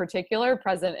harassment, in particular,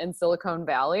 present in Silicon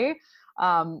Valley.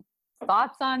 Um,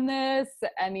 Thoughts on this?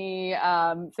 Any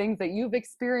things that you've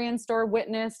experienced or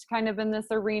witnessed kind of in this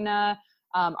arena?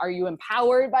 Are you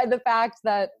empowered by the fact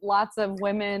that lots of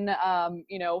women,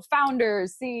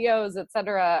 founders, CEOs, et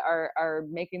cetera, are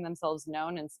making themselves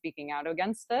known and speaking out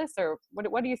against this? Or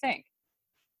what do you think?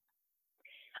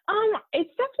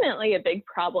 It's definitely a big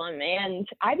problem, and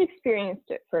I've experienced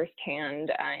it firsthand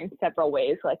in several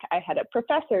ways. Like, I had a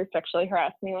professor sexually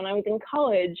harass me when I was in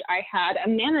college. I had a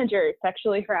manager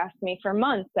sexually harass me for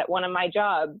months at one of my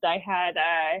jobs. I've had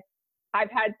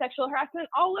sexual harassment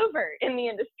all over in the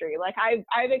industry. Like,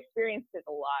 I've experienced it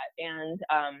a lot, and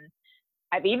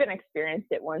I've even experienced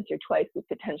it once or twice with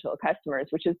potential customers,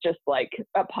 which is just like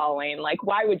appalling. Like,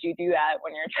 why would you do that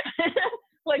when you're trying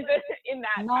like this in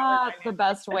that? Not the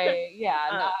best way.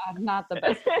 Yeah, not the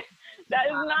best way. That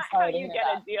is not how you get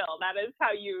a deal. That is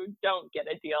how you don't get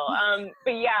a deal.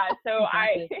 But yeah, so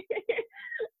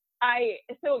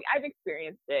I've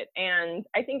experienced it, and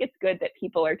I think it's good that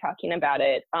people are talking about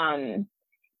it.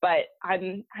 But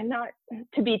I'm not,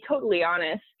 to be totally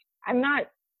honest, I'm not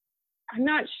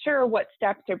sure what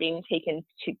steps are being taken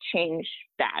to change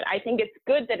that. I think it's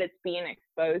good that it's being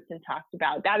exposed and talked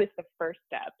about. That is the first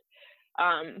step.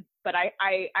 But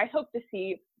I hope to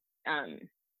see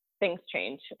things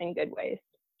change in good ways.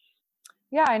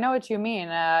 Yeah, I know what you mean.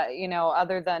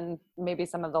 Other than maybe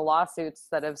some of the lawsuits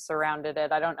that have surrounded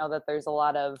it, I don't know that there's a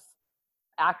lot of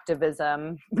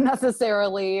activism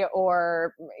necessarily,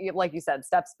 or like you said,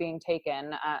 steps being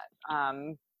taken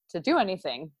to do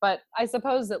anything. But I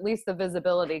suppose at least the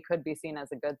visibility could be seen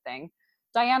as a good thing.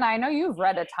 Diana, I know you've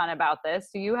read a ton about this.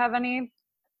 Do you have any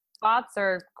thoughts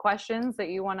or questions that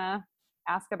you want to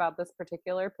ask about this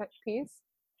particular piece?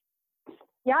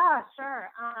 Yeah, sure.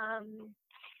 I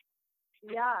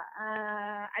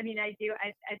mean, I do.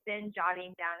 I've been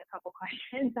jotting down a couple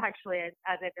questions actually as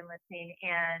I've been listening,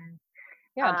 and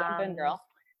yeah, jump in, girl.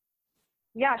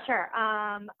 Yeah, sure.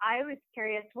 I was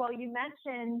curious. Well, you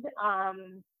mentioned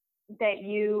that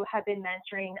you have been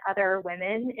mentoring other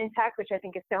women in tech, which I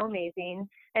think is so amazing.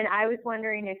 And I was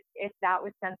wondering if that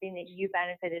was something that you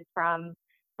benefited from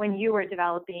when you were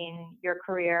developing your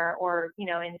career, or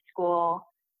in school,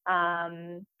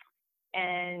 and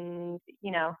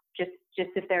just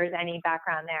if there was any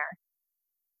background there.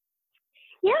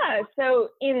 Yeah, so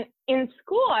in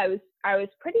school I was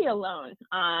pretty alone.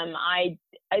 I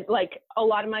like, a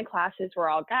lot of my classes were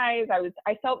all guys.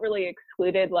 I felt really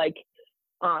excluded. Like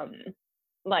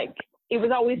it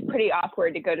was always pretty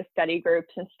awkward to go to study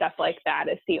groups and stuff like that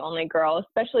as the only girl,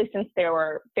 especially since they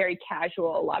were very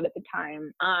casual a lot of the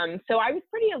time. So I was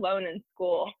pretty alone in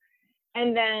school.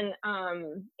 And then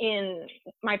in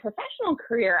my professional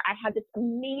career, I had this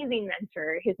amazing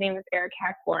mentor. His name was Eric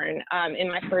Hackborn, in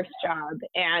my first job.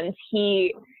 And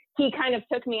he kind of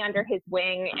took me under his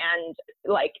wing, and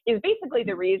like is basically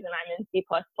the reason I'm in C++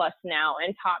 now,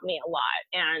 and taught me a lot,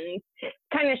 and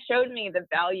kind of showed me the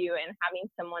value in having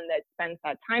someone that spends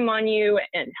that time on you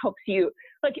and helps you.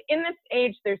 Like, in this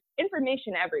age, there's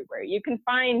information everywhere. You can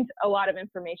find a lot of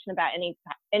information about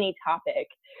any topic,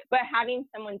 but having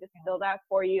someone distill that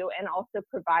for you and also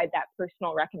provide that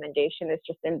personal recommendation is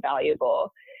just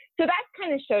invaluable. So that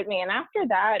kind of showed me. And after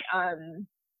that,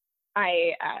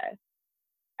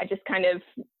 I just kind of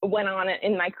went on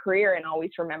in my career and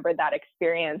always remembered that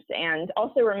experience, and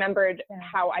also remembered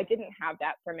how I didn't have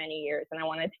that for many years, and I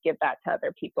wanted to give that to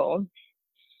other people.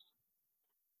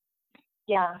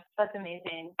 Yeah, that's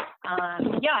amazing.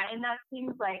 Yeah, and that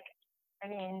seems like, I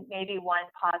mean, maybe one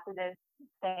positive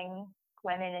thing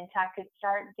women in tech could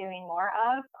start doing more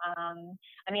of.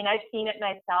 I mean, I've seen it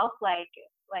myself, like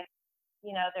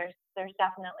there's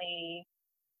definitely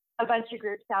a bunch of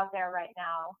groups out there right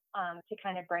now to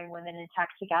kind of bring women in tech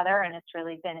together, and it's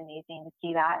really been amazing to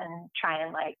see that and try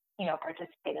and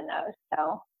participate in those.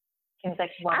 So seems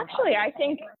like one. Actually, I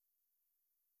think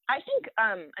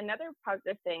another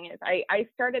positive thing is I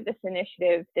started this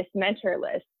initiative, this mentor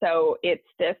list. So it's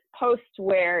this post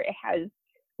where it has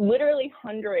literally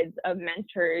hundreds of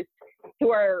mentors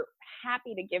who are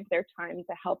happy to give their time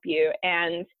to help you.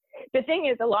 And the thing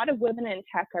is, a lot of women in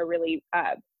tech are really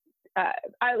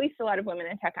at least a lot of women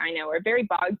in tech I know are very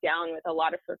bogged down with a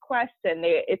lot of requests, and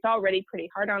it's already pretty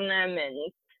hard on them,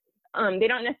 and they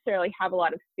don't necessarily have a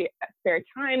lot of spare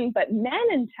time. But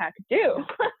men in tech do.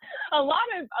 a lot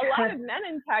of men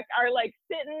in tech are like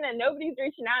sitting and nobody's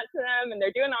reaching out to them, and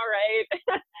they're doing all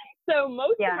right. So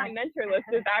most of my mentor list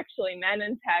is actually men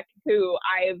in tech who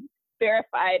I've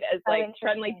verified as Oh, like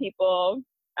friendly people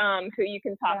who you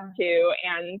can talk to,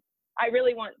 and I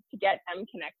really want to get them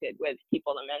connected with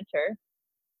people to mentor.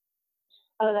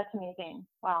 Oh, that's amazing.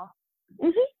 Wow.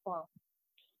 Cool.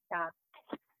 Yeah.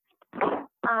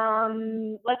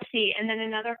 Let's see. And then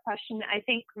another question, I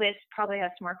think Liz probably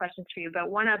has some more questions for you, but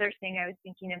one other thing I was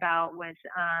thinking about was,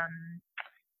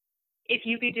 if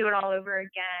you could do it all over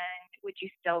again, would you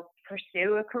still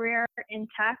pursue a career in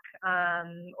tech?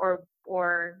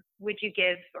 Or would you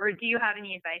give, or do you have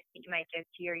any advice that you might give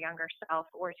to your younger self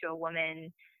or to a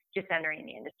woman just entering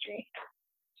the industry?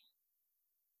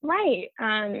 Right.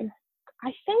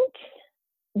 I think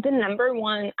the number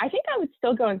one, I think I would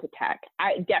still go into tech.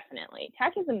 Definitely.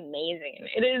 Tech is amazing.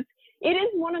 It is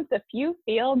one of the few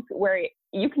fields where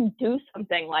you can do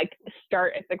something like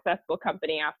start a successful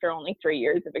company after only 3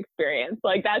 years of experience.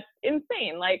 Like, that's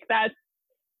insane. Like,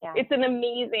 it's an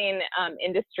amazing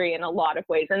industry in a lot of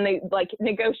ways. And they like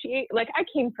negotiate, like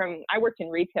I worked in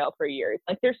retail for years.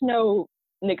 Like, there's no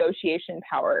negotiation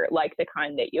power like the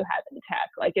kind that you have in tech.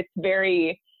 Like, it's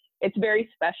very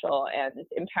special and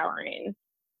empowering.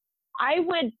 I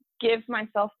would give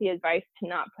myself the advice to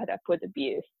not put up with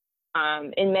abuse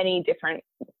in many different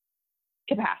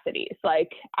capacities. Like,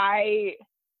 I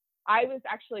was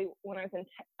actually, when I was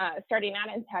starting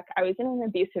out in tech, I was in an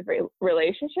abusive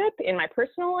relationship in my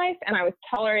personal life, and I was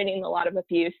tolerating a lot of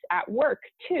abuse at work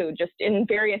too, just in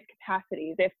various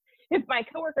capacities. If my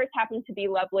coworkers happened to be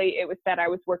lovely, it was that I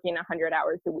was working 100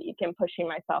 hours a week and pushing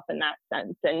myself in that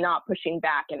sense, and not pushing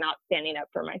back and not standing up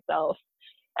for myself.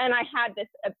 And I had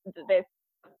this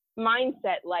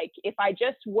mindset, like, if I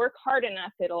just work hard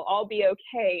enough, it'll all be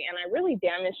okay. And I really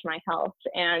damaged my health,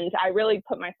 and I really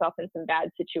put myself in some bad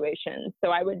situations.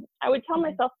 So I would tell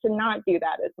myself to not do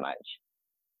that as much.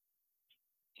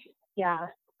 Yeah,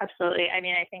 absolutely. I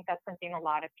mean, I think that's something a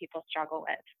lot of people struggle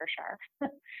with, for sure.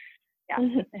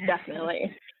 Yeah,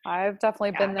 definitely. I've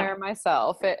definitely been there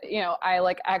myself. I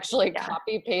like actually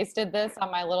copy pasted this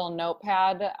on my little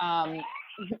notepad,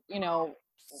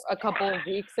 a couple of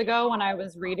weeks ago when I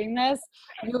was reading this.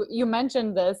 You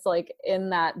mentioned this like in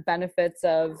that benefits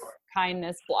of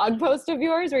kindness blog post of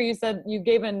yours, where you said you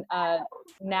gave a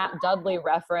Nat Dudley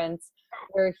reference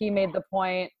where he made the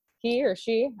point, he or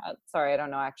she, sorry, I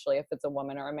don't know actually if it's a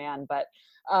woman or a man, but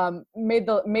made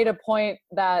a point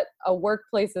that a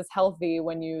workplace is healthy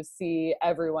when you see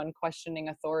everyone questioning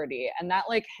authority. And that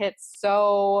like hits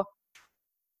so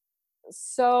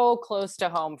close to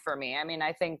home for me. I mean,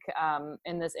 I think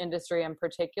in this industry in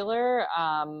particular,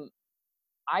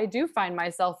 I do find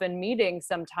myself in meetings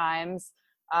sometimes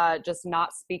just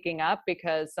not speaking up,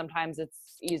 because sometimes it's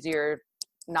easier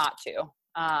not to.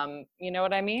 You know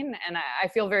what I mean? And I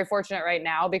feel very fortunate right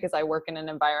now because I work in an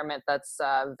environment that's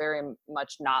very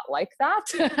much not like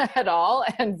that at all,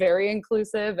 and very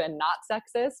inclusive and not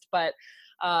sexist. But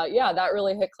that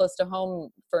really hit close to home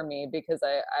for me, because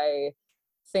I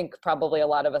think probably a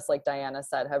lot of us, like Diana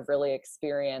said, have really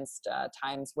experienced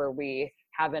times where we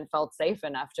haven't felt safe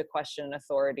enough to question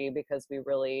authority because we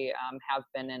really have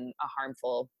been in a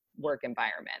harmful work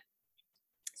environment.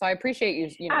 So I appreciate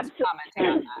you commenting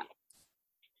on that.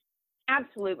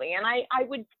 Absolutely. And I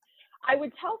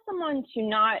would tell someone to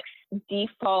not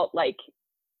default, like,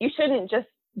 you shouldn't just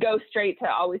go straight to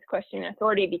always questioning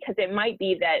authority, because it might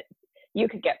be that you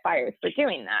could get fired for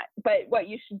doing that. But what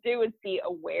you should do is be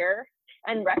aware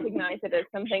and recognize it as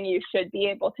something you should be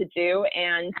able to do.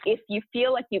 And if you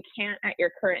feel like you can't at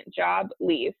your current job,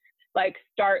 leave. Like,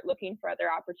 start looking for other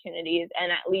opportunities,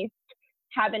 and at least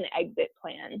have an exit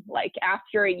plan. Like,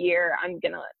 after a year, and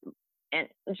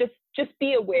just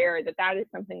be aware that that is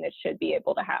something that should be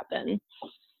able to happen.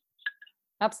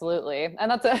 Absolutely. And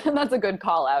that's a good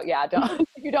call out. Yeah.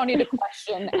 You don't need to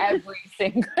question every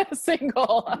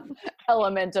single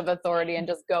element of authority and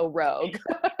just go rogue,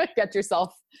 get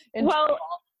yourself in trouble.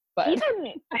 But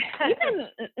even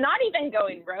not even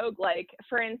going rogue, like,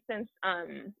 for instance,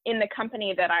 in the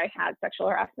company that I had sexual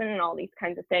harassment and all these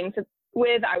kinds of things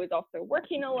with, I was also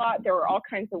working a lot. There were all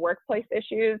kinds of workplace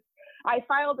issues. I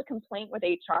filed a complaint with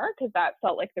HR because that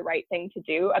felt like the right thing to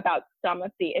do about some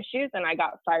of the issues, and I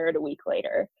got fired a week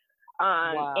later.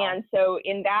 Wow. And so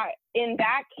in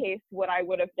that case, what I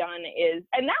would have done is,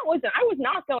 and I was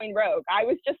not going rogue. I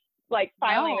was just like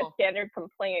filing a standard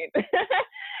complaint.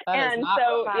 And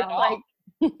so it's like,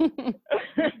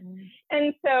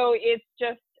 and so it's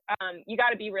just, you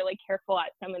got to be really careful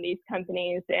at some of these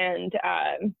companies, and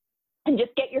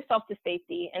just get yourself to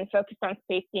safety and focus on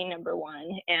safety, number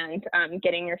one, and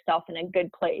getting yourself in a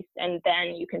good place. And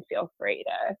then you can feel free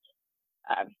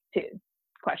to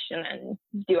question and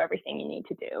do everything you need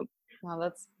to do. Well,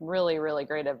 that's really, really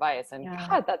great advice. And Yeah.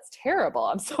 God, that's terrible.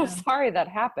 I'm so sorry that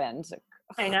happened.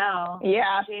 I know.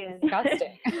 Yeah. Jeez.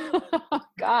 Disgusting.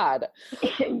 God.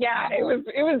 Yeah, it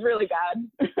was really bad.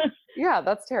 Yeah,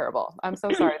 that's terrible. I'm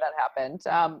so sorry that happened.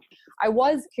 I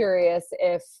was curious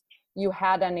if you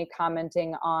had any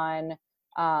commenting on,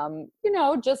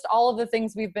 just all of the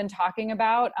things we've been talking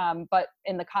about, but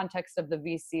in the context of the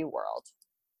VC world.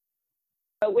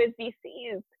 But with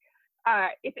VCs,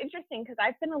 it's interesting because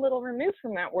I've been a little removed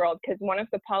from that world, because one of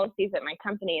the policies at my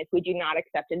company is we do not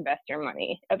accept investor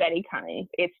money of any kind.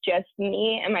 It's just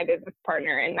me and my business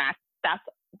partner, and that's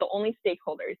the only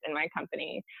stakeholders in my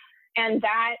company. And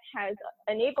that has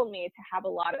enabled me to have a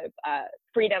lot of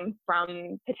freedom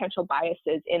from potential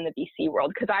biases in the VC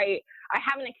world, because I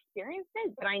haven't experienced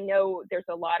it, but I know there's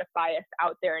a lot of bias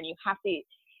out there, and you have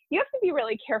to be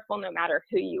really careful no matter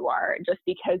who you are, just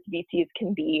because VCs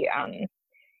can be,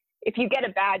 if you get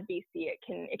a bad VC, it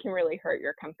can really hurt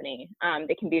your company.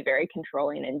 They can be very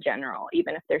controlling in general,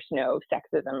 even if there's no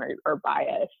sexism or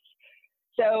bias.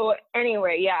 So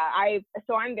anyway, yeah,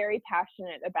 I'm very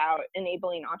passionate about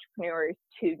enabling entrepreneurs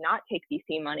to not take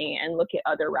VC money and look at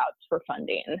other routes for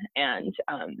funding. And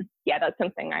that's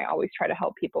something I always try to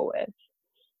help people with.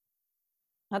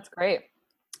 That's great.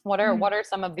 What are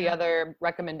some of the other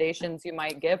recommendations you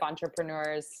might give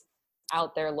entrepreneurs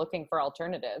out there looking for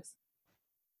alternatives?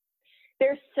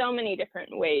 There's so many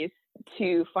different ways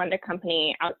to fund a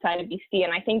company outside of VC.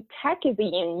 And I think tech is a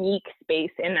unique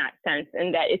space in that sense,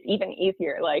 and that it's even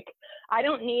easier. Like, I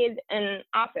don't need an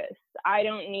office. I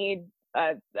don't need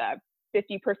a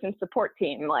 50-person support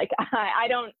team. Like, I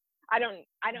don't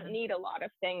need a lot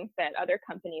of things that other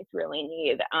companies really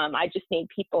need. I just need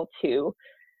people to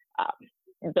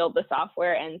build the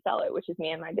software and sell it, which is me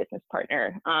and my business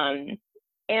partner.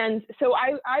 And so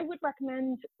I would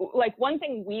recommend, like, one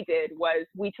thing we did was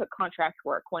we took contract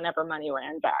work whenever money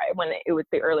ran dry, when it was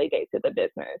the early days of the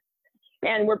business.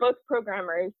 And we're both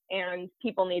programmers, and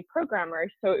people need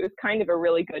programmers. So it was kind of a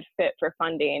really good fit for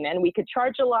funding. And we could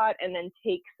charge a lot and then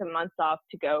take some months off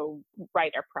to go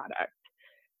write our product.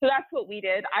 So that's what we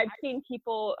did. I've seen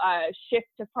people shift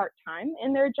to part-time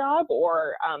in their job,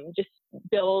 or just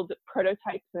build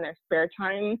prototypes in their spare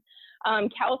time.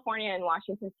 California and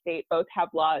Washington State both have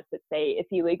laws that say it's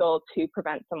illegal to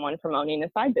prevent someone from owning a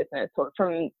side business, or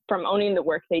from owning the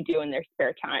work they do in their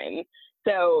spare time.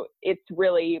 So it's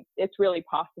really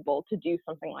possible to do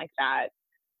something like that.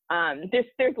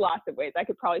 There's lots of ways. I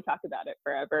could probably talk about it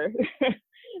forever,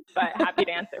 but happy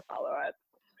to answer follow-ups.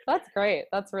 That's great.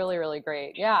 That's really, really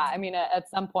great. Yeah. I mean, at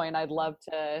some point, I'd love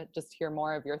to just hear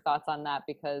more of your thoughts on that,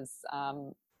 because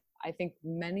I think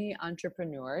many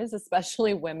entrepreneurs,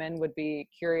 especially women, would be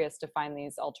curious to find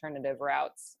these alternative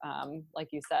routes, like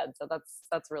you said. So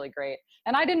that's really great.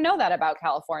 And I didn't know that about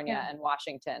California and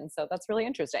Washington. So that's really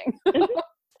interesting.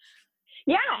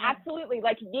 Yeah, absolutely.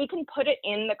 Like, you can put it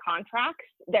in the contracts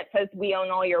that says we own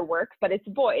all your work, but it's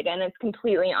void and it's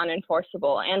completely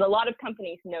unenforceable. And a lot of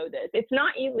companies know this. It's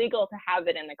not illegal to have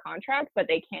it in the contract, but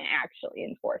they can't actually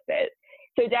enforce it.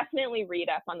 So definitely read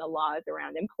up on the laws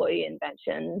around employee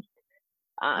inventions.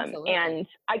 And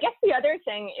I guess the other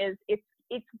thing is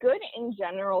it's good in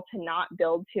general to not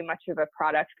build too much of a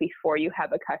product before you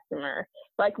have a customer.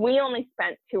 Like, we only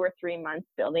spent 2 or 3 months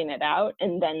building it out,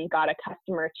 and then got a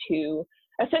customer to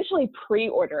essentially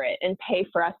pre-order it and pay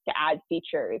for us to add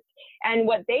features. And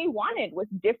what they wanted was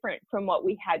different from what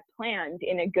we had planned,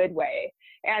 in a good way.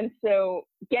 And so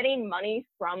getting money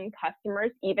from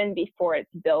customers even before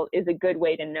it's built is a good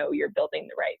way to know you're building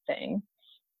the right thing.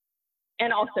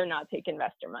 And also not take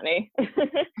investor money.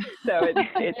 So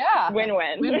it's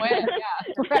win-win. Win-win,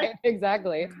 yeah, right,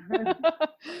 exactly.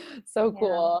 So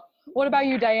cool. Yeah. What about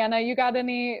you, Diana? You got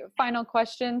any final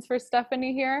questions for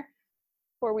Stephanie here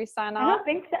before we sign off? I don't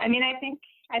think so. I mean, I think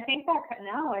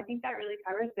that really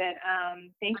covers it.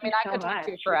 Thank you so much. I could talk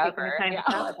to you forever. I know.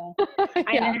 I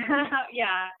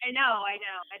know. I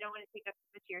don't want to take up too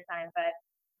much of your time, but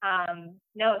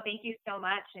no, thank you so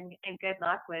much, and good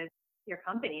luck with your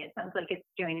company. It sounds like it's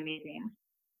doing amazing.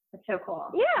 It's so cool.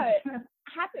 Yeah,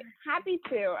 happy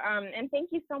to. And thank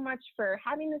you so much for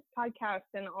having this podcast,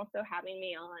 and also having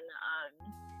me on.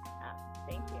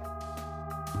 Thank you.